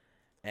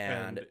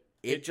 and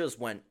it just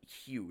went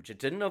huge. It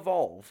didn't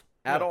evolve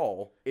at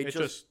all. It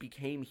just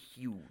became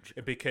huge.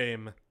 It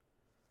became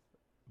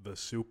the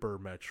Super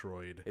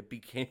Metroid. It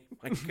became...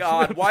 My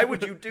God, why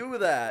would you do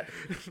that?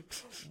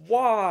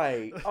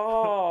 Why?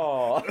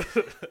 Oh...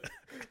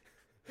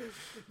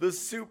 The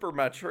Super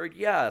Metroid,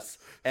 yes.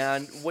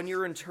 And when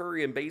you're in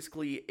Turian,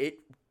 basically, it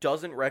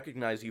doesn't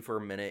recognize you for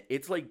a minute.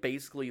 It's like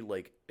basically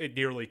like... It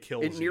nearly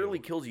kills you. It nearly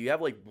kills you. You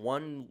have like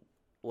one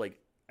like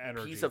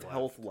energy piece of left.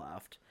 health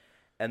left.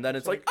 And then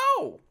it's like,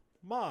 oh!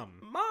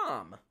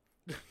 Mom,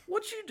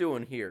 what you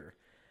doing here?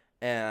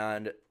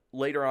 And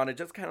later on, it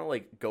just kind of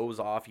like goes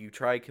off. You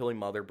try killing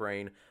Mother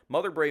Brain.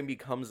 Mother Brain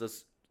becomes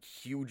this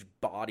huge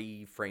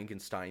body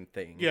Frankenstein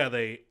thing. Yeah,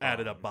 they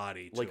added a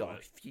body to like it. a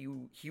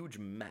huge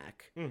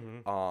mech.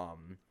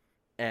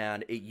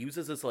 And it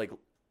uses this like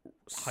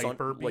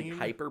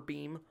hyper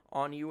beam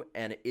on you,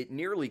 and it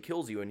nearly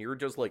kills you, and you're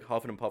just like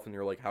huffing and puffing.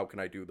 You're like, how can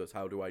I do this?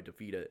 How do I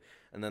defeat it?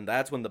 And then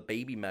that's when the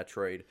Baby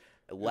Metroid,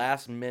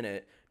 last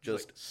minute,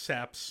 just like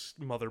saps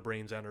Mother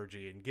Brain's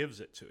energy and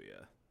gives it to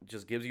you.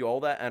 Just gives you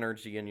all that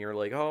energy, and you're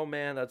like, oh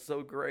man, that's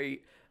so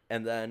great.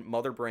 And then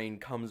Mother Brain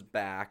comes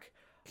back,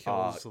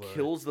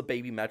 kills the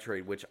Baby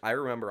Metroid, which I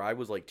remember I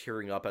was like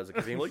tearing up as a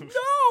kid, being like,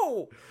 no,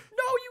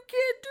 you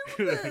can't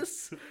do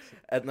this.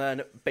 And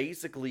then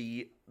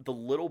basically the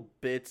little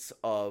bits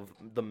of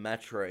the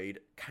Metroid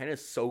kind of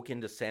soak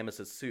into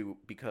Samus's suit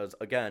because,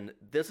 again,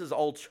 this is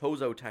all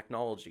Chozo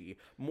technology.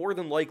 More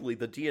than likely,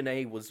 the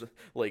DNA was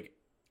like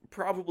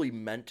probably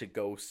meant to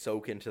go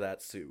soak into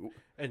that suit.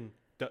 And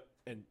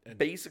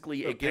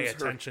basically it gives her...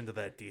 Pay attention to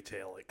that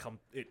detail.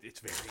 It's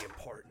very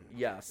important.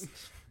 Yes.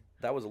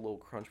 That was a little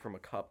crunch from a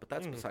cup, but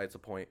that's besides the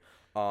point.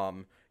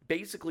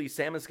 Basically,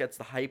 Samus gets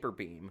the Hyper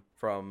Beam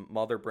from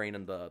Mother Brain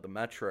and the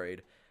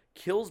Metroid,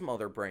 kills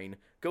Mother Brain,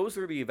 goes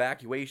through the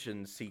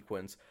evacuation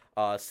sequence,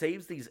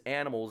 saves these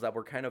animals that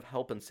were kind of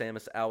helping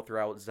Samus out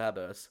throughout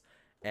Zebes,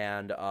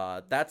 and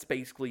that's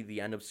basically the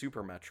end of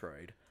Super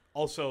Metroid.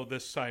 Also,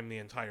 this time the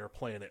entire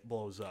planet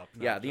blows up.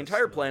 Yeah, the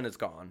entire planet is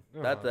gone.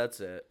 That's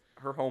it.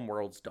 Her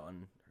homeworld's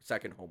done.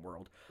 Second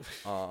homeworld.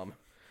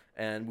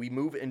 And we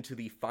move into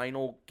the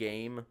final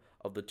game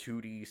of the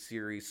 2D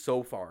series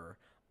so far,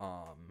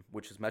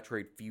 which is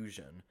Metroid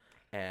Fusion,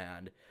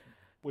 and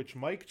which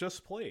Mike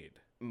just played.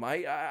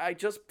 I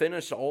just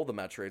finished all the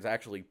Metroids,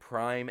 actually,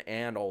 Prime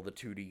and all the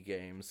 2D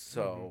games,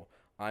 so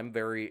I'm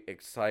very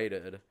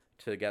excited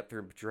to get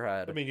through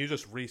Dread. I mean, you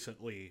just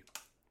recently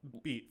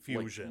beat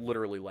Fusion. Like,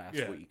 literally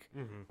last week.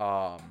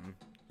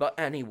 But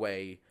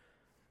anyway...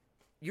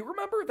 You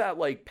remember that,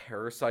 like,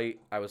 parasite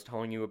I was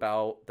telling you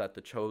about, that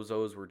the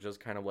Chozos were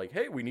just kind of like,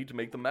 hey, we need to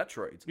make the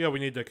Metroids. Yeah, we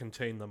need to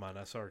contain them on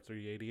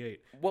SR-388.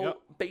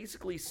 Well,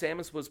 basically,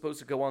 Samus was supposed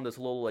to go on this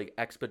little, like,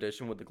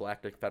 expedition with the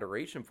Galactic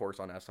Federation force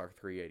on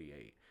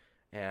SR-388.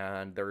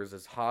 And there was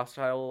this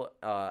hostile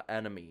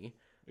enemy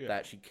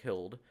that she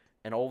killed,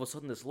 and all of a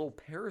sudden this little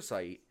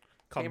parasite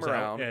came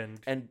around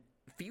and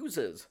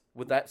fuses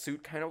with that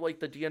suit, kind of like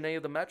the DNA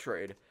of the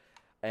Metroid.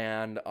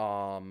 And,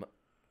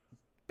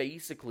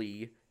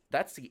 basically...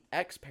 That's the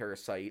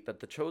X-Parasite that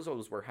the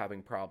Chozos were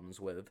having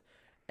problems with,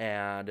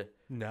 and...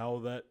 Now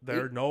that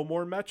there are no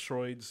more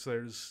Metroids,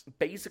 there's...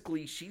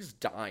 Basically, she's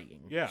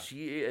dying. Yeah.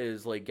 She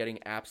is, like, getting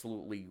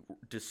absolutely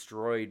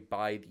destroyed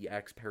by the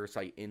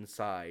X-Parasite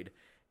inside,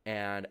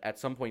 and at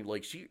some point,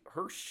 like,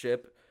 her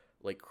ship,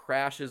 like,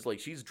 crashes, like,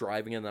 she's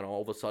driving, and then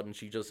all of a sudden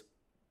she just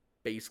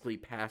basically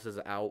passes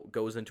out,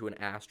 goes into an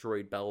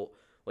asteroid belt,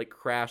 like,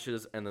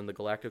 crashes, and then the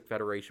Galactic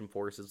Federation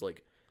forces,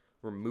 like...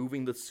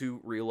 removing the suit,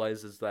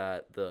 realizes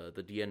that the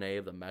DNA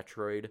of the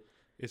Metroid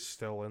is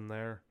still in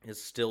there.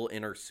 Is still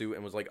in her suit,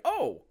 and was like,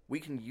 oh,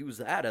 we can use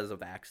that as a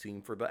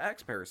vaccine for the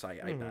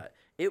X-Parasite, I bet.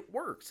 It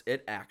works.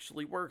 It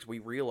actually works. We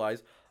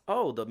realize,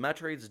 oh, the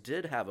Metroids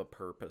did have a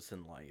purpose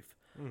in life.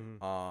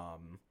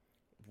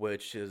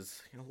 which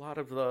is a lot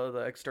of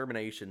the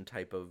extermination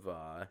type of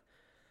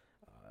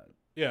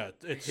Yeah,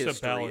 it's to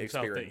history balance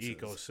out the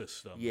experiences.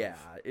 ecosystem. Yeah,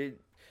 it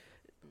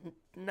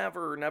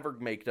never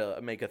make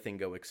a thing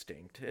go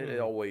extinct. It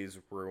always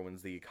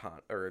ruins the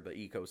the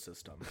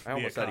ecosystem. I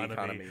almost said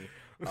economy.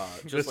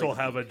 Just This like will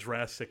have a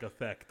drastic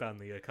effect on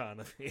the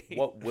economy.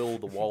 what will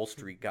the Wall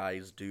Street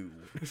guys do?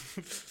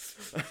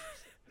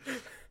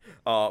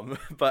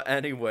 But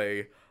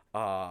anyway,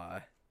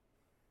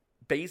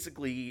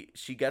 basically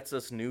she gets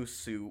this new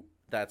suit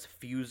that's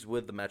fused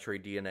with the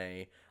Metroid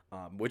DNA,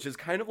 which is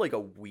kind of like a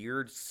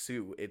weird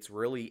suit. It's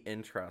really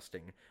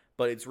interesting,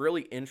 but it's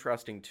really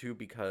interesting too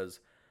because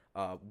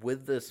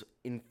with this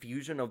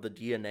infusion of the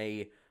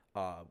DNA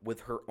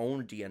with her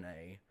own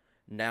DNA,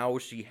 now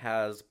she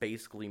has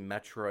basically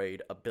Metroid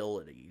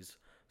abilities.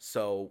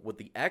 So with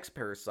the X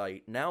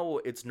Parasite, now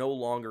it's no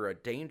longer a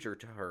danger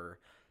to her.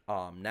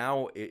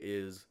 Now it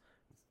is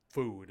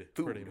Food,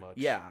 pretty much.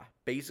 Yeah,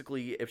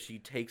 basically, if she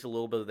takes a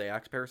little bit of the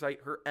X Parasite,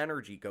 her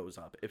energy goes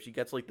up. If she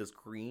gets like this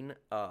green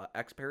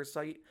X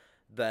Parasite,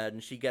 then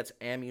she gets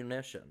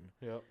ammunition.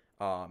 Yep.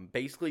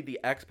 Basically, the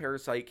X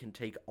Parasite can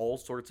take all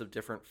sorts of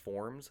different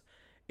forms.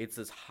 It's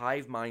this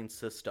hive mind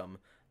system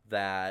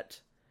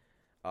that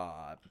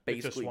basically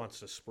It just wants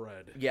to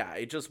spread. Yeah,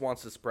 it just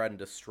wants to spread and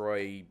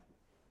destroy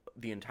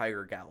the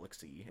entire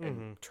galaxy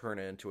and turn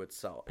it into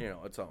itself,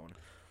 its own.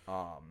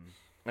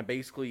 And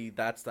basically,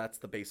 that's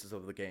the basis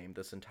of the game.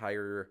 This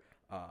entire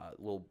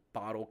little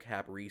bottle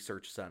cap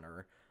research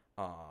center,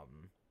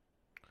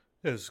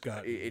 It's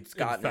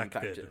gotten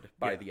infected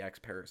by the X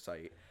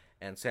Parasite,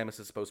 and Samus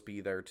is supposed to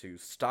be there to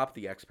stop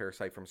the X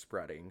Parasite from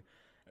spreading.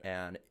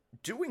 And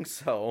doing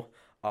so,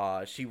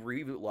 she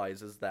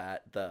realizes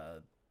that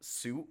the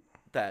suit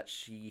that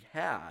she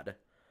had,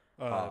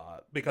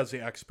 because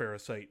the X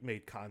Parasite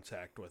made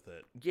contact with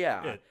it.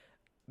 Yeah,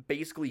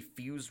 basically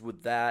fused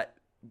with that,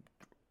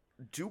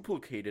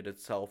 duplicated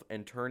itself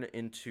and turned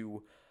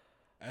into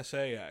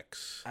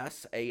SAX, a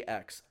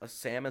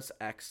Samus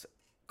X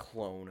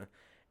clone,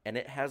 and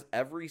it has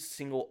every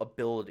single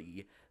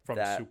ability from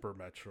that Super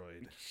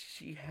Metroid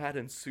she had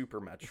in Super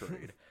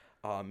Metroid.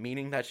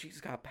 Meaning that she's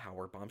got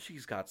Power Bomb,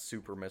 she's got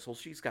Super Missile,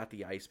 she's got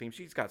the Ice Beam,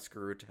 she's got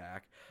Screw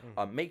Attack,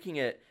 making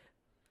it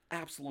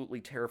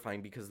absolutely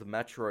terrifying because the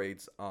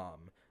Metroids,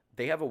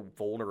 they have a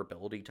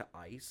vulnerability to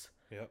ice.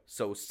 Yep.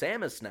 So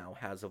Samus now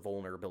has a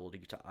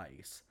vulnerability to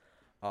ice.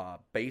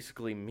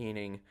 Basically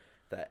meaning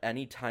that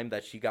any time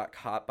that she got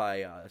caught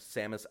by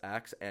Samus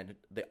X and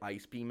the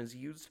Ice Beam is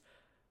used,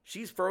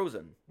 she's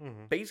frozen.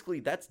 Basically,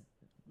 that's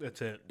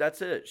it.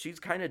 That's it. She's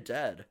kind of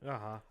dead.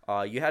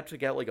 You had to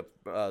get like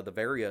the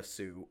Varia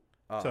suit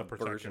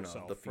version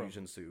of the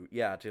fusion suit.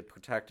 Yeah, to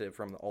protect it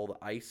from all the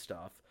ice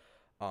stuff.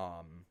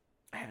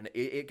 And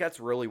it gets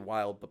really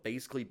wild, but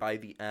basically by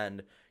the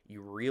end,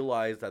 you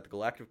realize that the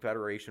Galactic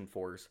Federation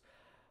Force,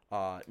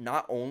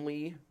 not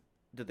only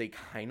did they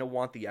kind of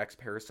want the X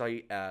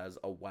Parasite as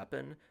a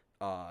weapon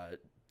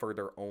for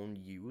their own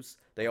use,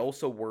 they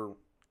also were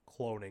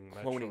cloning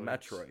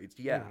Metroids.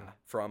 Yeah,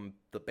 from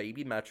the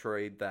baby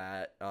Metroid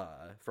that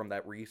from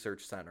that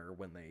research center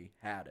when they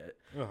had it,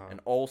 and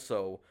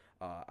also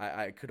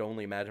I could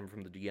only imagine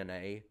from the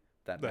DNA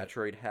that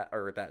Metroid had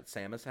or that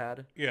Samus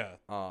had. Yeah.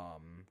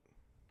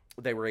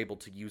 They were able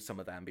to use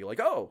some of that and be like,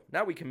 oh,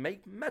 now we can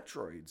make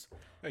Metroids.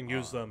 And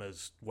use them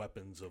as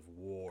weapons of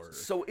war.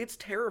 So it's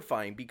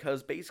terrifying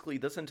because basically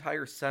this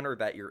entire center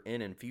that you're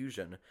in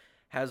Fusion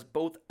has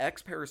both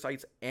X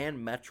Parasites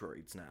and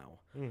Metroids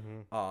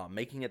now,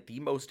 making it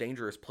the most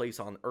dangerous place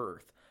on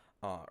Earth,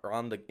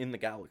 or in the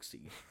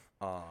galaxy.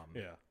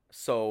 Yeah.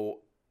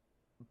 So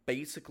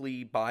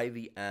basically by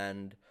the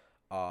end,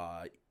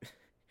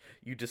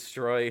 you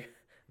destroy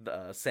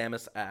the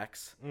Samus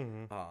X.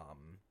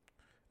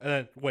 And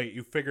then, wait,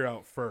 you figure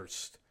out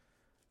first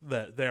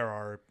that there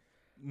are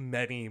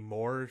many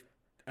more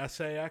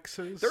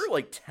SAXs? There are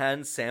like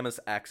 10 Samus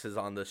X's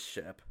on this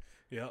ship.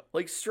 Yep.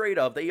 Like, straight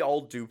up, they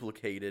all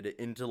duplicated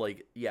into,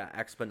 like,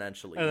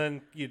 exponentially. And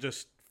then you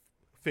just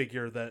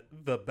figure that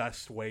the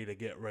best way to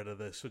get rid of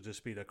this would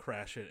just be to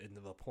crash it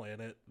into the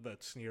planet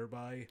that's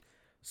nearby.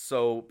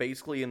 So,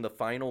 basically, in the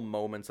final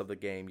moments of the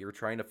game, you're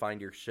trying to find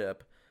your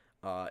ship.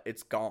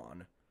 It's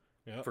gone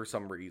for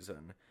some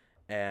reason.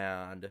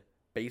 And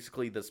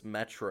basically, this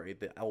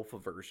Metroid, the alpha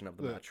version of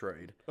the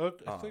Metroid. I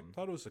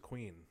thought it was the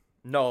Queen.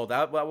 No,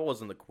 that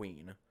wasn't the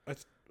Queen.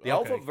 The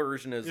alpha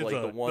version is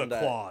like the one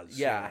that claws,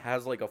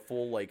 has like a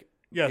full like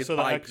it's so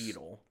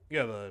bipedal.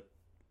 An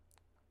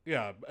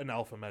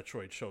alpha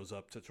Metroid shows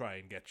up to try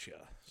and get you.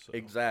 So.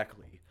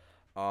 Exactly.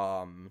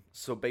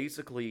 So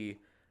basically,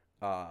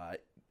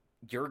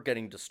 you're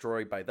getting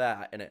destroyed by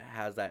that, and it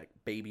has that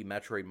baby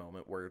Metroid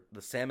moment where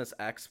the Samus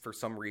X for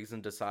some reason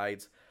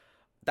decides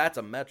that's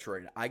a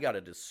Metroid, I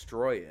gotta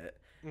destroy it,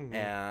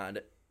 and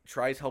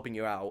tries helping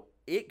you out.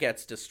 It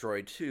gets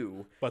destroyed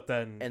too,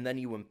 and then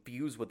you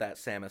infuse with that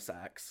Samus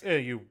X. Yeah,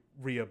 you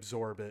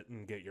reabsorb it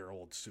and get your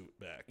old suit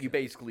back. You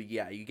basically,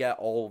 you get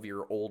all of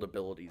your old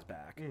abilities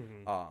back,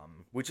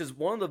 which is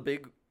one of the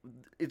big.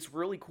 It's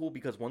really cool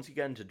because once you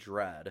get into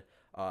Dread,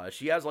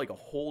 She has like a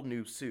whole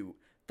new suit.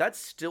 That's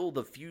still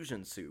the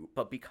fusion suit,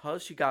 but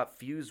because she got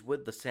fused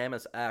with the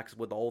Samus X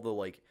with all the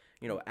like,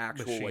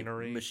 actual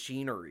Machinery. like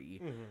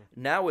machinery, Mm-hmm.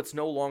 now it's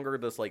no longer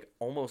this like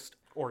almost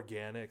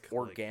Organic.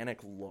 organic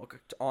look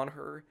on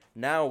her.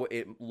 Now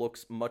it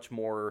looks much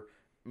more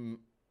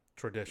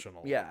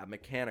Traditional.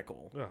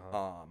 mechanical,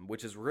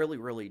 which is really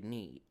really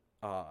neat,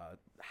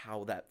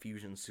 how that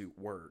fusion suit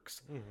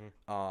works.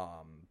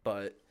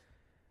 But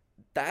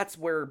that's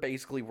where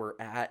basically we're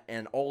at.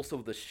 And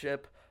also the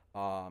ship,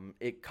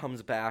 it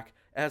comes back.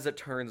 As it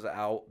turns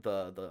out,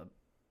 the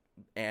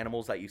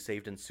animals that you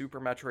saved in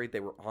Super Metroid, they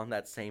were on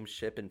that same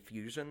ship in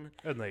Fusion.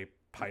 And they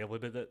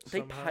piloted it They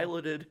somehow?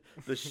 piloted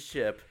the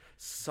ship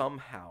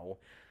somehow,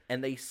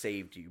 and they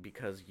saved you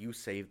because you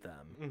saved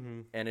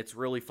them. And it's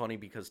really funny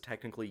because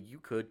technically you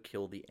could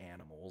kill the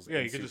animals. Yeah,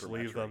 in you could just Super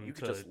leave Metroid. them You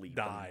could to just leave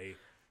die. them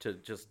to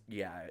just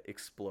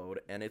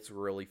explode. And it's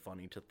really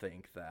funny to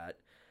think that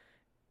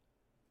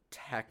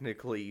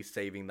technically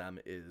saving them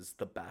is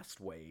the best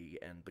way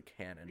and the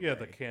canon Yeah, way.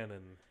 the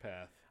canon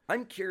path.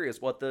 I'm curious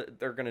what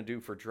they're gonna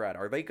do for Dread.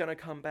 Are they gonna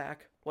come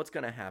back? What's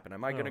gonna happen?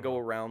 Am I gonna go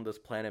around this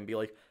planet and be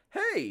like,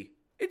 "Hey,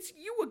 it's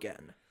you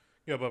again"?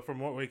 Yeah, but from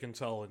what we can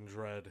tell in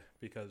Dread,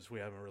 because we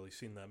haven't really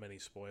seen that many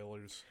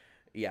spoilers.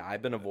 Yeah,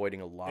 I've been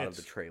avoiding a lot of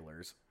the It's-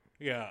 trailers.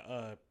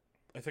 Yeah,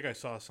 I think I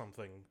saw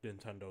something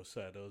Nintendo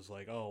said. It was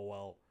like, oh,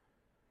 well,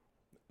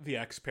 the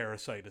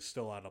X-Parasite is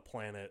still on a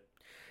planet.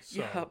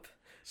 So, Yep.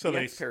 So the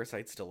they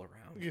X-Parasite's still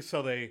around.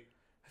 So they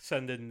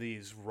send in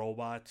these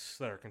robots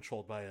that are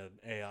controlled by an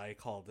AI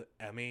called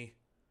Emmy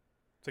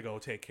to go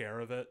take care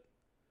of it.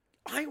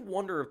 I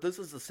wonder if this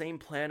is the same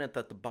planet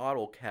that the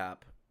bottle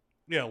cap.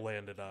 Yeah,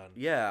 landed on.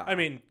 Yeah. I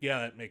mean, yeah,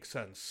 that makes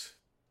sense.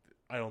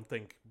 I don't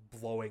think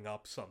blowing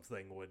up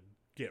something would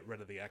get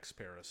rid of the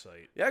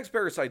X-Parasite. the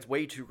X-Parasite's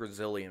way too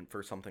resilient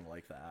for something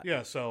like that.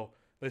 Yeah, so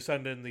they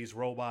send in these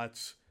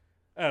robots,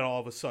 and all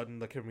of a sudden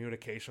the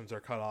communications are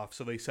cut off,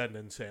 so they send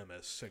in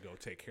Samus to go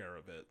take care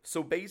of it.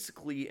 So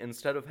basically,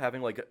 instead of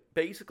having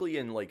basically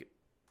in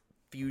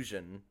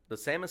Fusion, the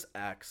Samus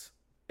X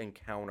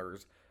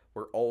encounters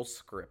were all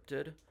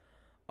scripted.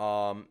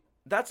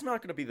 That's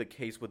not going to be the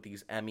case with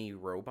these Emmy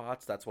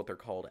robots. That's what they're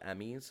called,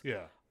 Emmys.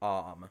 Yeah.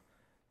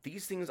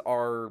 These things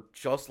are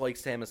just like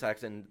Samus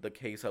X in the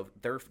case of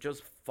they're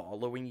just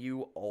following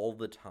you all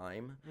the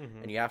time,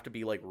 and you have to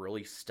be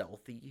really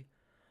stealthy.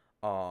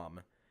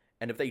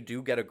 And if they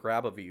do get a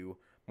grab of you,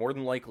 more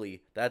than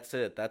likely that's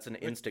it. That's an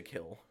insta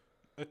kill.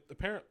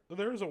 Apparently,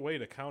 there's a way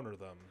to counter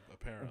them.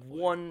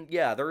 Apparently,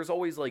 There's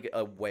always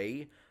a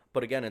way,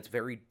 but again, it's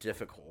very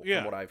difficult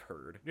from what I've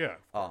heard. Yeah.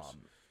 Of course.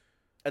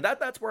 And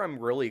that's where I'm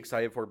really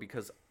excited for,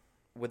 because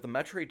with the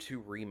Metroid 2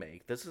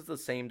 remake, this is the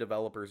same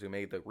developers who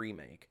made the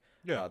remake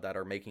that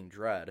are making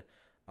Dread.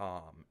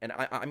 And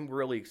I'm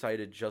really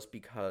excited just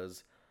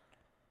because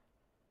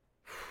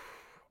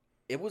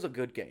it was a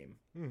good game.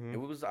 It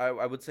was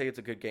I would say it's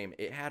a good game.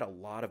 It had a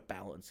lot of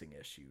balancing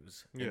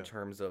issues in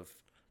terms of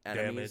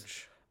enemies.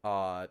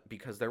 Damage.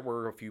 Because there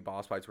were a few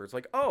boss fights where it's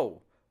like,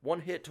 oh,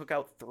 one hit took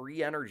out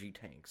 3 energy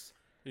tanks.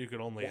 You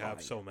could only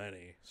have so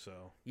many,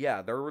 so...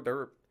 Yeah, there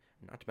were,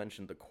 not to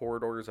mention the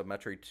corridors of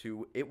Metroid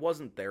 2, it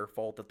wasn't their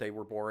fault that they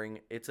were boring.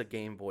 It's a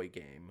Game Boy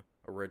game,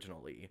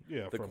 originally.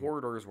 Yeah, the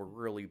corridors were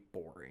really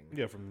boring.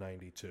 Yeah, from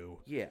 92.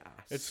 Yeah,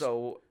 It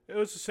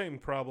was the same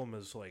problem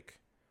as, I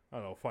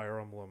don't know, Fire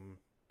Emblem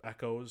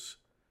Echoes.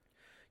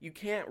 You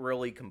can't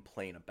really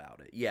complain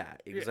about it. Yeah,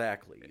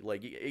 exactly.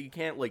 You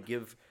can't,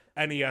 give...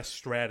 NES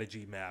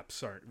strategy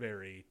maps aren't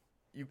very...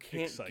 You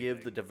can't exciting.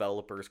 give the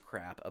developers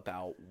crap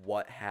about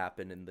what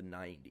happened in the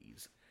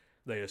 90s.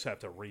 They just have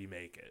to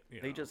remake it.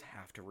 They just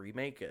have to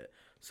remake it.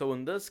 So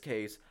in this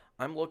case,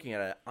 I'm looking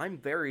at it. I'm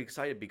very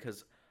excited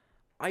because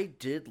I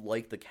did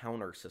like the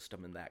counter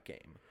system in that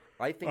game.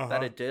 I think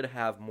that it did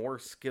have more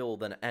skill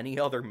than any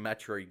other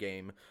Metroid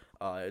game,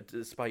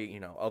 despite,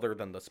 other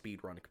than the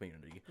speedrun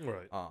community.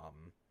 Right.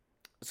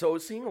 So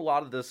seeing a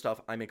lot of this stuff,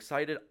 I'm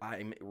excited.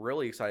 I'm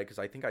really excited because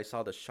I think I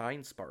saw the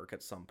Shine Spark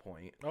at some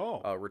point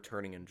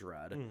returning in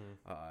Dread.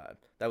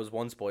 That was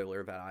one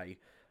spoiler that I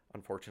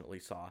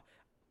unfortunately saw.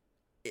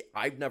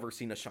 I've never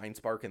seen a Shine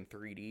Spark in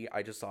 3D.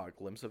 I just saw a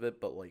glimpse of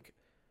it, but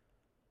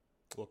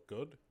Look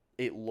good?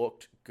 It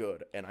looked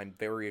good, and I'm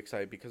very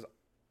excited because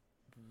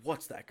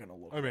what's that going to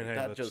look like? Hey,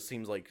 that just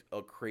seems like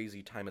a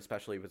crazy time,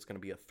 especially if it's going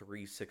to be a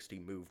 360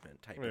 movement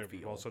type of feel.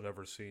 We've also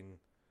never seen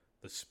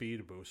the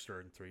speed booster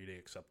in 3D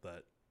except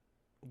that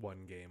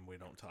one game we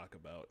don't talk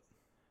about.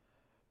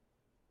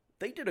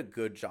 They did a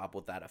good job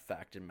with that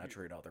effect in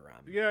Metroid Other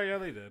M. Yeah,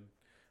 they did.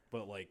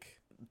 But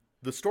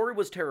the story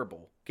was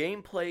terrible.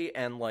 Gameplay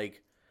and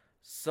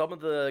some of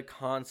the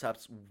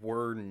concepts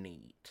were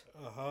neat.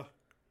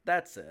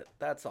 That's it.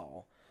 That's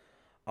all.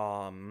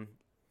 But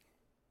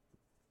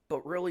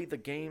really, the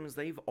games,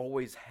 they've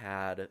always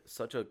had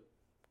such a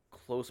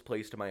close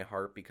place to my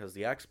heart because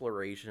the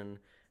exploration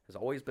has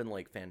always been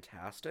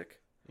fantastic.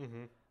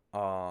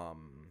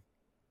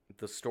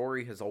 The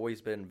story has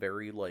always been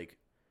very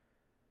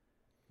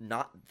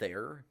not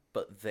there,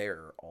 but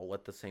there all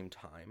at the same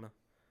time.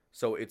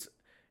 So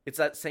it's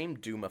that same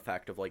Doom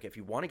effect of like if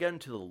you want to get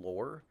into the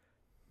lore,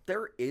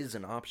 there is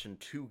an option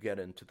to get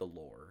into the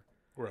lore,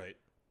 Right.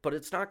 but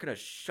it's not going to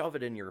shove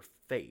it in your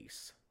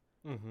face.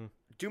 Mm-hmm.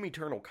 Doom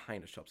Eternal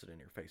kind of shoves it in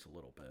your face a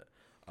little bit,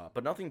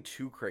 but nothing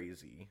too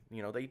crazy.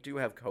 You know, they do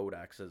have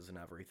codexes and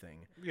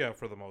everything. Yeah,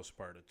 for the most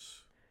part,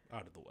 it's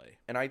out of the way.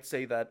 And I'd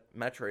say that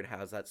Metroid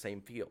has that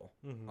same feel.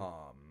 Mm-hmm.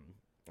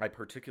 I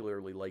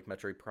particularly like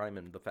Metroid Prime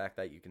and the fact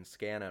that you can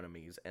scan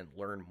enemies and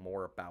learn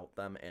more about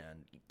them,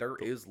 and there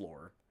is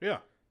lore. Yeah.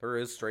 There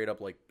is straight up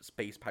like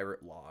space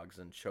pirate logs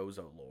and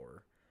Chozo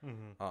lore.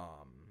 Mm-hmm.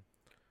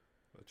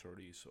 The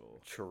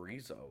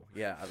Chorizo.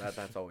 Yeah,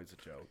 that's always a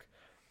joke.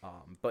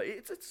 But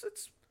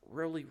it's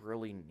really,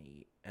 really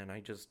neat, and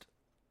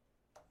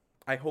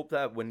I hope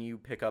that when you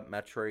pick up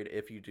Metroid,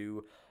 if you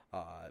do,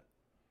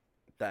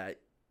 that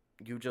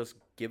you just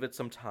give it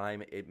some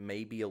time. It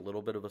may be a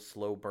little bit of a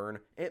slow burn.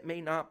 It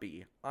may not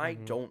be. I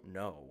don't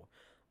know.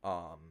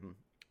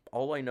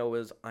 All I know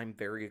is I'm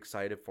very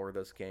excited for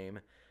this game,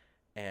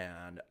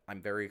 and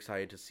I'm very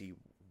excited to see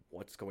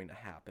what's going to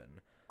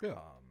happen. Yeah.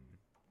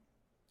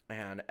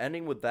 And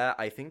ending with that,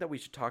 I think that we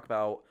should talk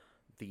about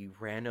the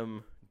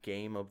random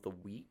game of the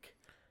week.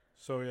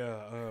 So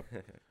yeah,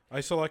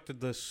 I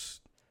selected this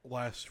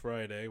last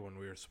Friday when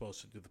we were supposed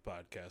to do the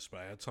podcast,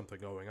 but I had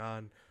something going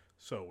on,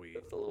 so we...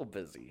 It's a little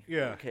busy.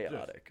 Yeah.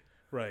 Chaotic.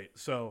 Right.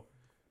 So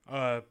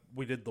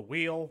we did the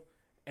wheel,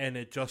 and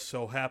it just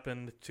so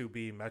happened to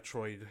be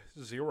Metroid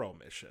Zero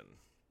Mission,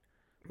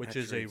 which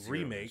is a Metroid Zero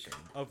remake Mission.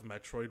 of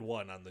Metroid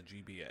 1 on the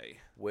GBA.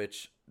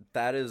 Which,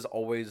 that is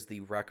always the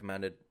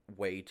recommended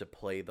way to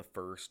play the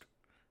first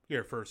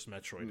Your first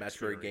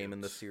Metroid game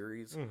in the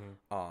experience. series.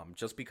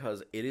 Just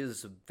because it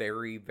is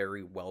very,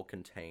 very well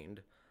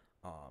contained.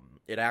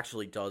 It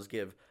actually does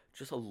give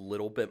just a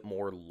little bit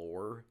more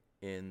lore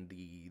in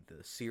the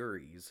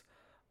series.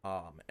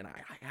 And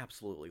I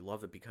absolutely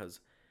love it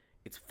because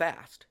it's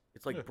fast.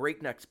 It's like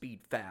breakneck speed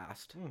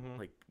fast.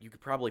 Like, you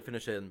could probably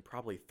finish it in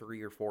probably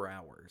 3 or 4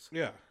 hours.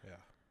 Yeah.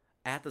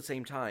 At the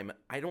same time,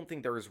 I don't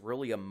think there is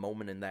really a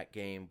moment in that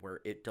game where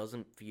it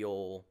doesn't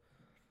feel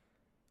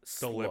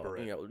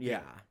Deliberate. slow. You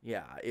know,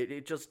 yeah.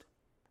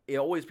 It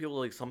always feels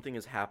like something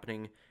is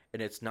happening,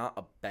 and it's not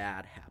a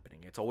bad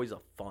happening. It's always a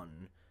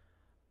fun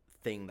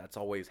thing that's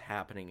always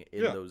happening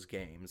in those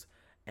games.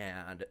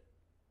 And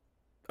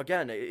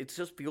again, it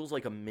just feels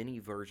like a mini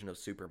version of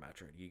Super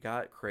Metroid. You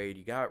got Kraid,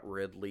 you got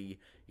Ridley,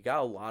 you got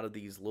a lot of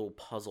these little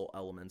puzzle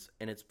elements,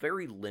 and it's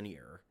very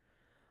linear,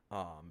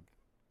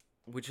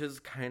 which is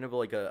kind of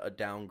like a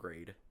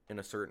downgrade in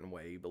a certain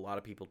way. A lot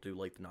of people do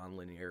like the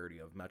non-linearity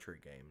of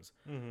Metroid games.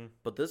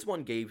 But this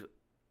one gave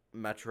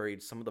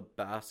Metroid some of the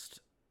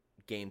best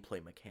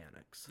gameplay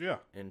mechanics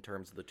in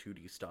terms of the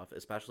 2D stuff,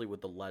 especially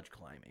with the ledge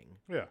climbing.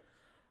 Yeah.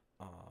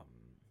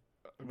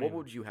 What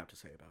would you have to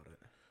say about it?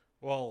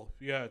 Well,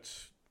 yeah,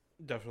 it's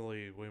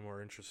definitely way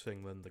more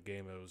interesting than the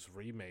game it was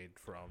remade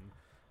from.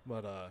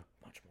 But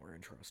much more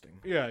interesting.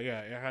 Yeah,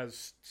 it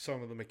has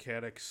some of the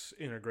mechanics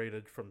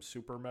integrated from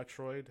Super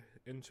Metroid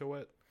into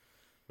it,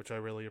 which I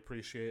really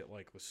appreciate,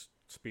 like the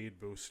speed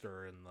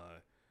booster and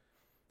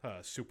the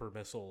super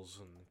missiles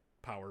and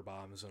power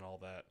bombs and all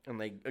that. And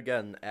they,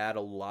 again, add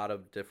a lot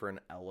of different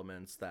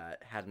elements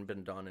that hadn't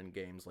been done in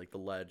games, like the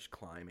ledge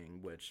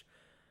climbing, which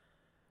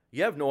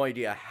you have no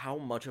idea how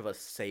much of a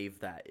save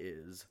that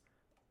is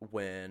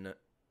when...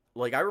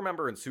 Like, I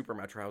remember in Super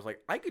Metroid, I was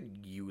like, I could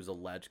use a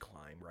ledge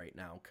climb right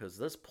now, because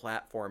this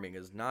platforming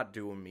is not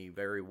doing me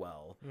very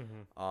well.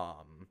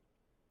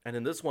 And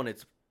in this one,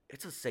 it's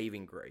a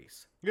saving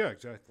grace. Yeah,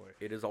 exactly.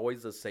 It is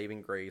always a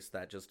saving grace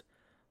that just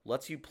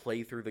lets you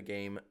play through the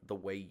game the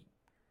way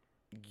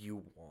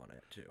you want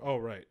it to. Oh,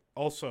 right.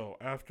 Also,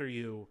 after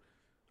you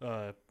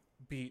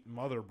beat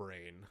Mother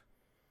Brain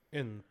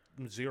in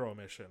Zero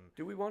Mission...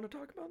 Do we want to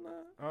talk about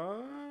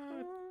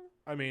that?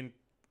 I mean...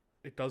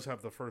 It does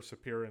have the first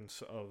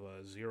appearance of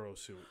a Zero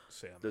Suit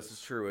Samus. This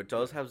is true. It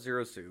does have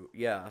Zero Suit,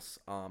 yes.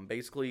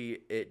 Basically,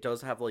 it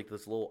does have like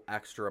this little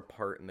extra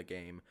part in the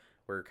game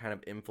where you're kind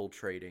of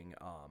infiltrating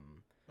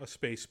a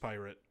space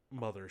pirate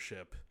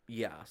mothership.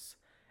 Yes.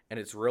 And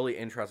it's really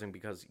interesting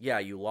because, yeah,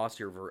 you lost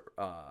your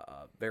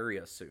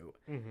Varia suit.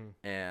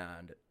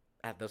 And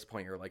at this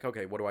point, you're like,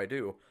 okay, what do I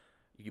do?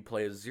 You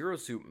play a Zero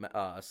Suit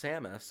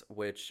Samus,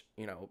 which,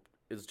 you know,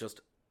 is just...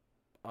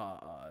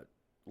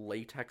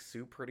 latex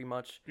suit pretty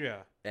much,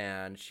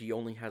 and she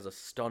only has a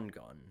stun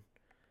gun,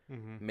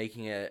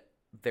 making it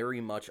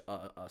very much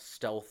a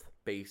stealth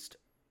based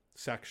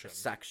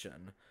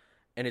section,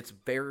 and it's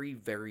very,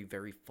 very,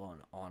 very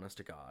fun, honest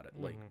to God.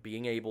 Like,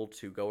 being able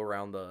to go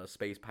around the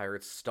space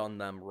pirates, stun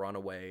them, run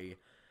away,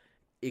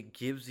 it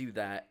gives you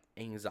that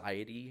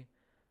anxiety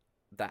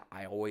that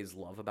I always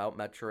love about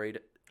Metroid.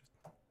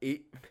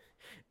 It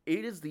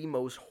is the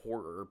most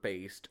horror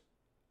based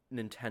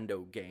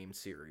Nintendo game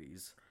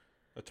series.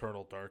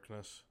 Eternal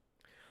Darkness.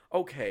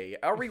 Okay,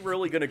 are we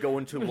really going to go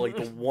into, like,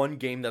 the one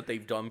game that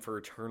they've done for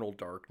Eternal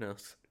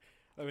Darkness?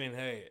 I mean,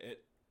 hey,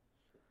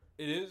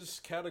 it is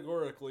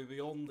categorically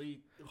the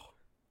only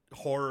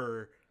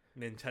horror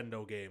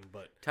Nintendo game,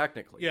 but...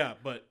 Technically. Yeah,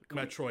 but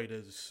Metroid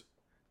is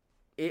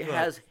it the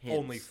has hints.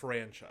 only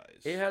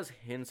franchise. It has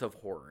hints of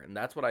horror, and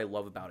that's what I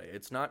love about it.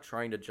 It's not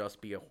trying to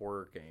just be a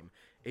horror game.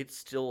 It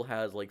still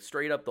has, like,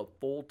 straight up the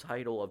full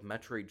title of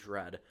Metroid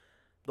Dread.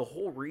 The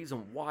whole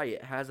reason why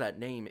it has that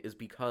name is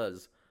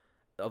because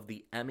of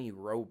the Emmy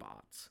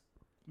robots.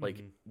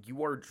 Like,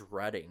 you are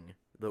dreading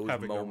those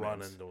having moments. to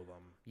run into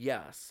them.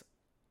 Yes.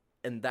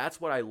 And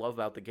that's what I love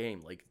about the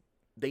game. Like,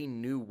 they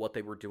knew what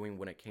they were doing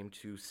when it came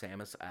to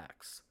Samus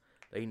X.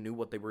 They knew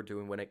what they were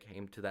doing when it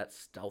came to that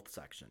stealth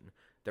section.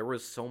 There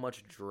was so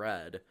much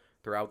dread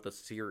throughout the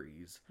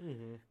series.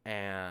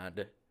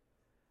 And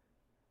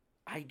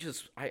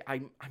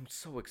I'm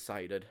so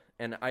excited.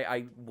 And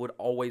I would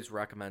always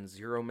recommend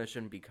Zero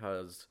Mission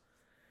because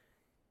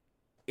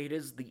it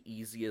is the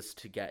easiest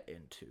to get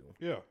into.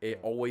 Yeah. It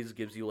always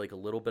gives you, like, a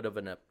little bit of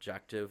an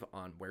objective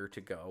on where to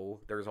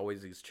go. There's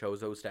always these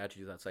Chozo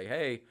statues that say,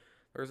 hey,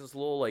 there's this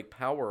little, like,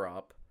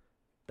 power-up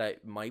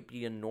that might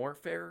be in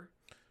Norfair,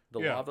 the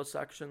lava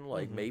section.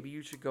 Like, maybe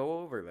you should go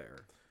over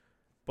there.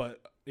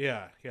 But,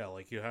 yeah,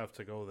 like, you have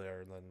to go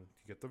there, and then you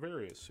get the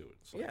various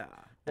suits. Like, Yeah.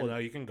 well, now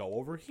you can go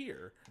over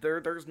here.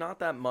 There's not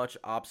that much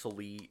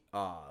obsolete,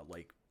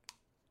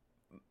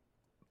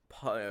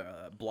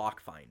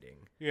 block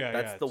finding.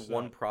 That's the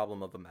one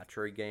problem of a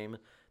Metroid game.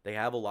 They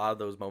have a lot of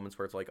those moments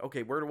where it's like,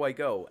 okay, where do I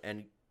go?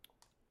 And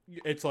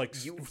it's like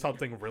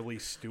something really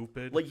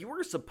stupid. like, you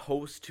were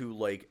supposed to,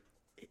 like,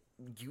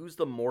 use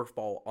the morph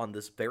ball on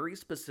this very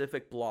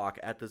specific block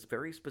at this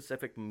very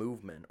specific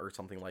movement or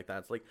something like that.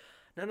 It's like,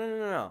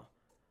 no.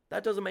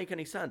 That doesn't make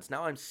any sense.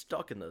 Now I'm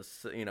stuck in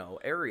this,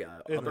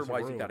 area.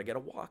 Otherwise, you got to get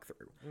a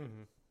walkthrough.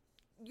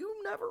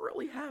 You never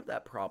really have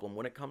that problem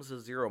when it comes to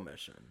Zero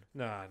Mission.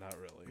 Nah, not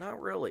really.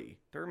 Not really.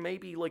 There may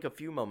be, like, a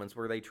few moments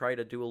where they try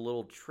to do a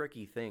little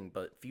tricky thing,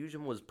 but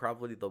Fusion was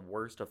probably the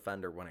worst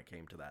offender when it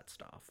came to that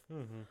stuff.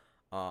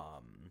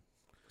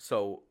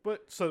 So,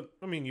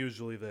 I mean,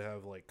 usually they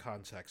have, like,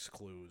 context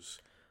clues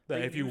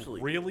that if you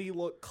usually really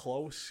look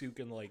close, you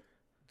can, like,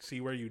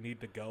 see where you need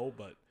to go,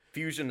 but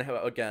Fusion,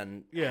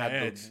 again,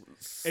 had the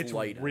it's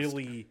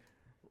really,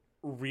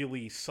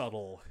 really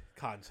subtle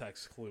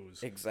context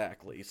clues.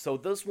 Exactly. So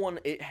this one,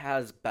 it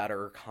has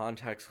better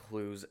context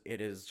clues. It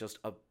is just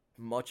a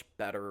much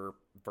better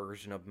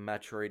version of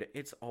Metroid.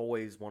 It's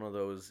always one of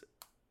those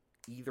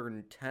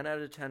either 10 out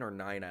of 10 or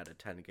 9 out of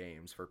 10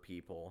 games for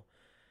people.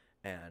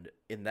 And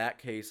in that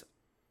case,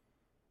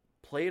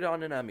 play it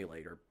on an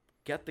emulator.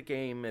 Get the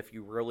game if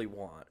you really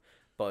want.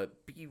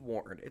 But be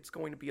warned, it's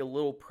going to be a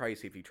little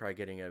pricey if you try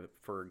getting it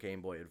for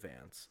Game Boy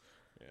Advance.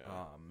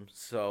 Yeah.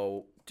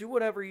 So do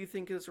whatever you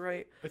think is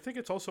right. I think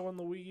it's also on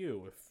the Wii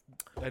U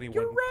if anyone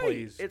You're right.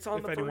 plays. It's on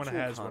if the anyone Virtual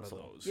has Console.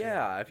 one of those.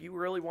 Yeah, if you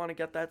really want to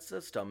get that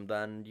system,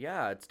 then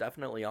yeah, it's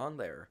definitely on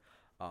there.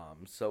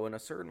 So in a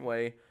certain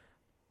way,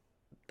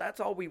 that's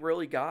all we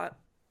really got.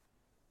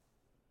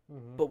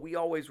 But we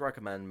always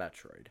recommend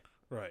Metroid.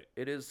 Right.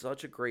 It is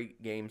such a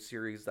great game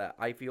series that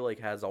I feel like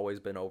has always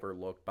been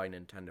overlooked by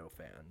Nintendo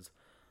fans.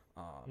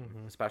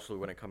 Especially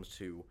when it comes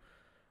to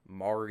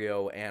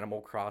Mario,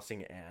 Animal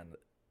Crossing, and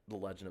The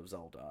Legend of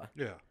Zelda.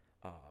 Yeah.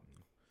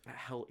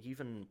 Hell,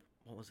 even,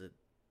 what was it?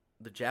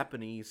 The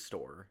Japanese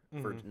store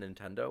for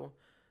Nintendo.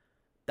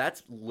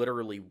 That's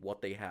literally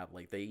what they have.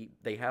 Like,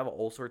 they have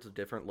all sorts of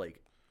different,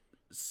 like,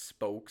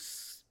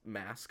 spokes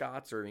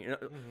mascots or,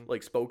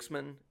 like,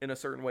 spokesmen in a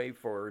certain way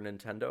for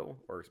Nintendo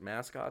or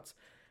mascots.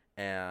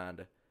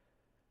 And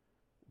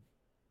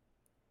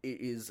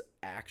it is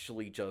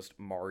actually just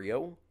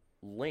Mario,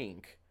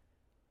 Link,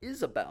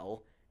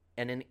 Isabelle,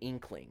 and an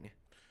Inkling.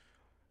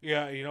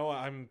 Yeah,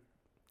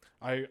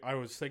 I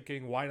was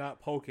thinking, why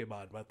not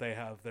Pokemon? But they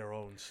have their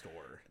own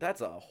store.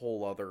 That's a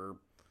whole other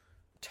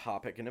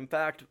topic. And in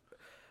fact,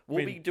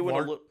 we'll be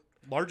doing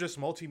largest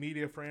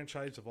multimedia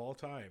franchise of all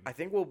time. I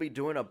think we'll be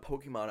doing a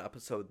Pokemon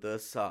episode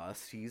this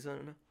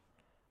season.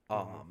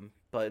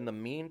 But in the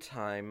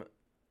meantime,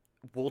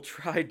 we'll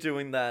try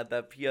doing that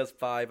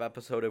PS5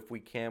 episode if we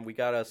can. We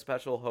got a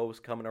special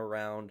host coming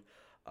around,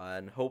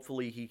 and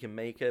hopefully he can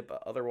make it.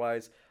 But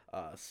otherwise,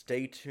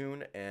 stay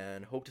tuned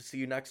and hope to see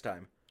you next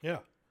time. Yeah.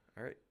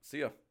 All right. See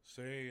ya.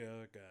 See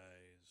ya, guys.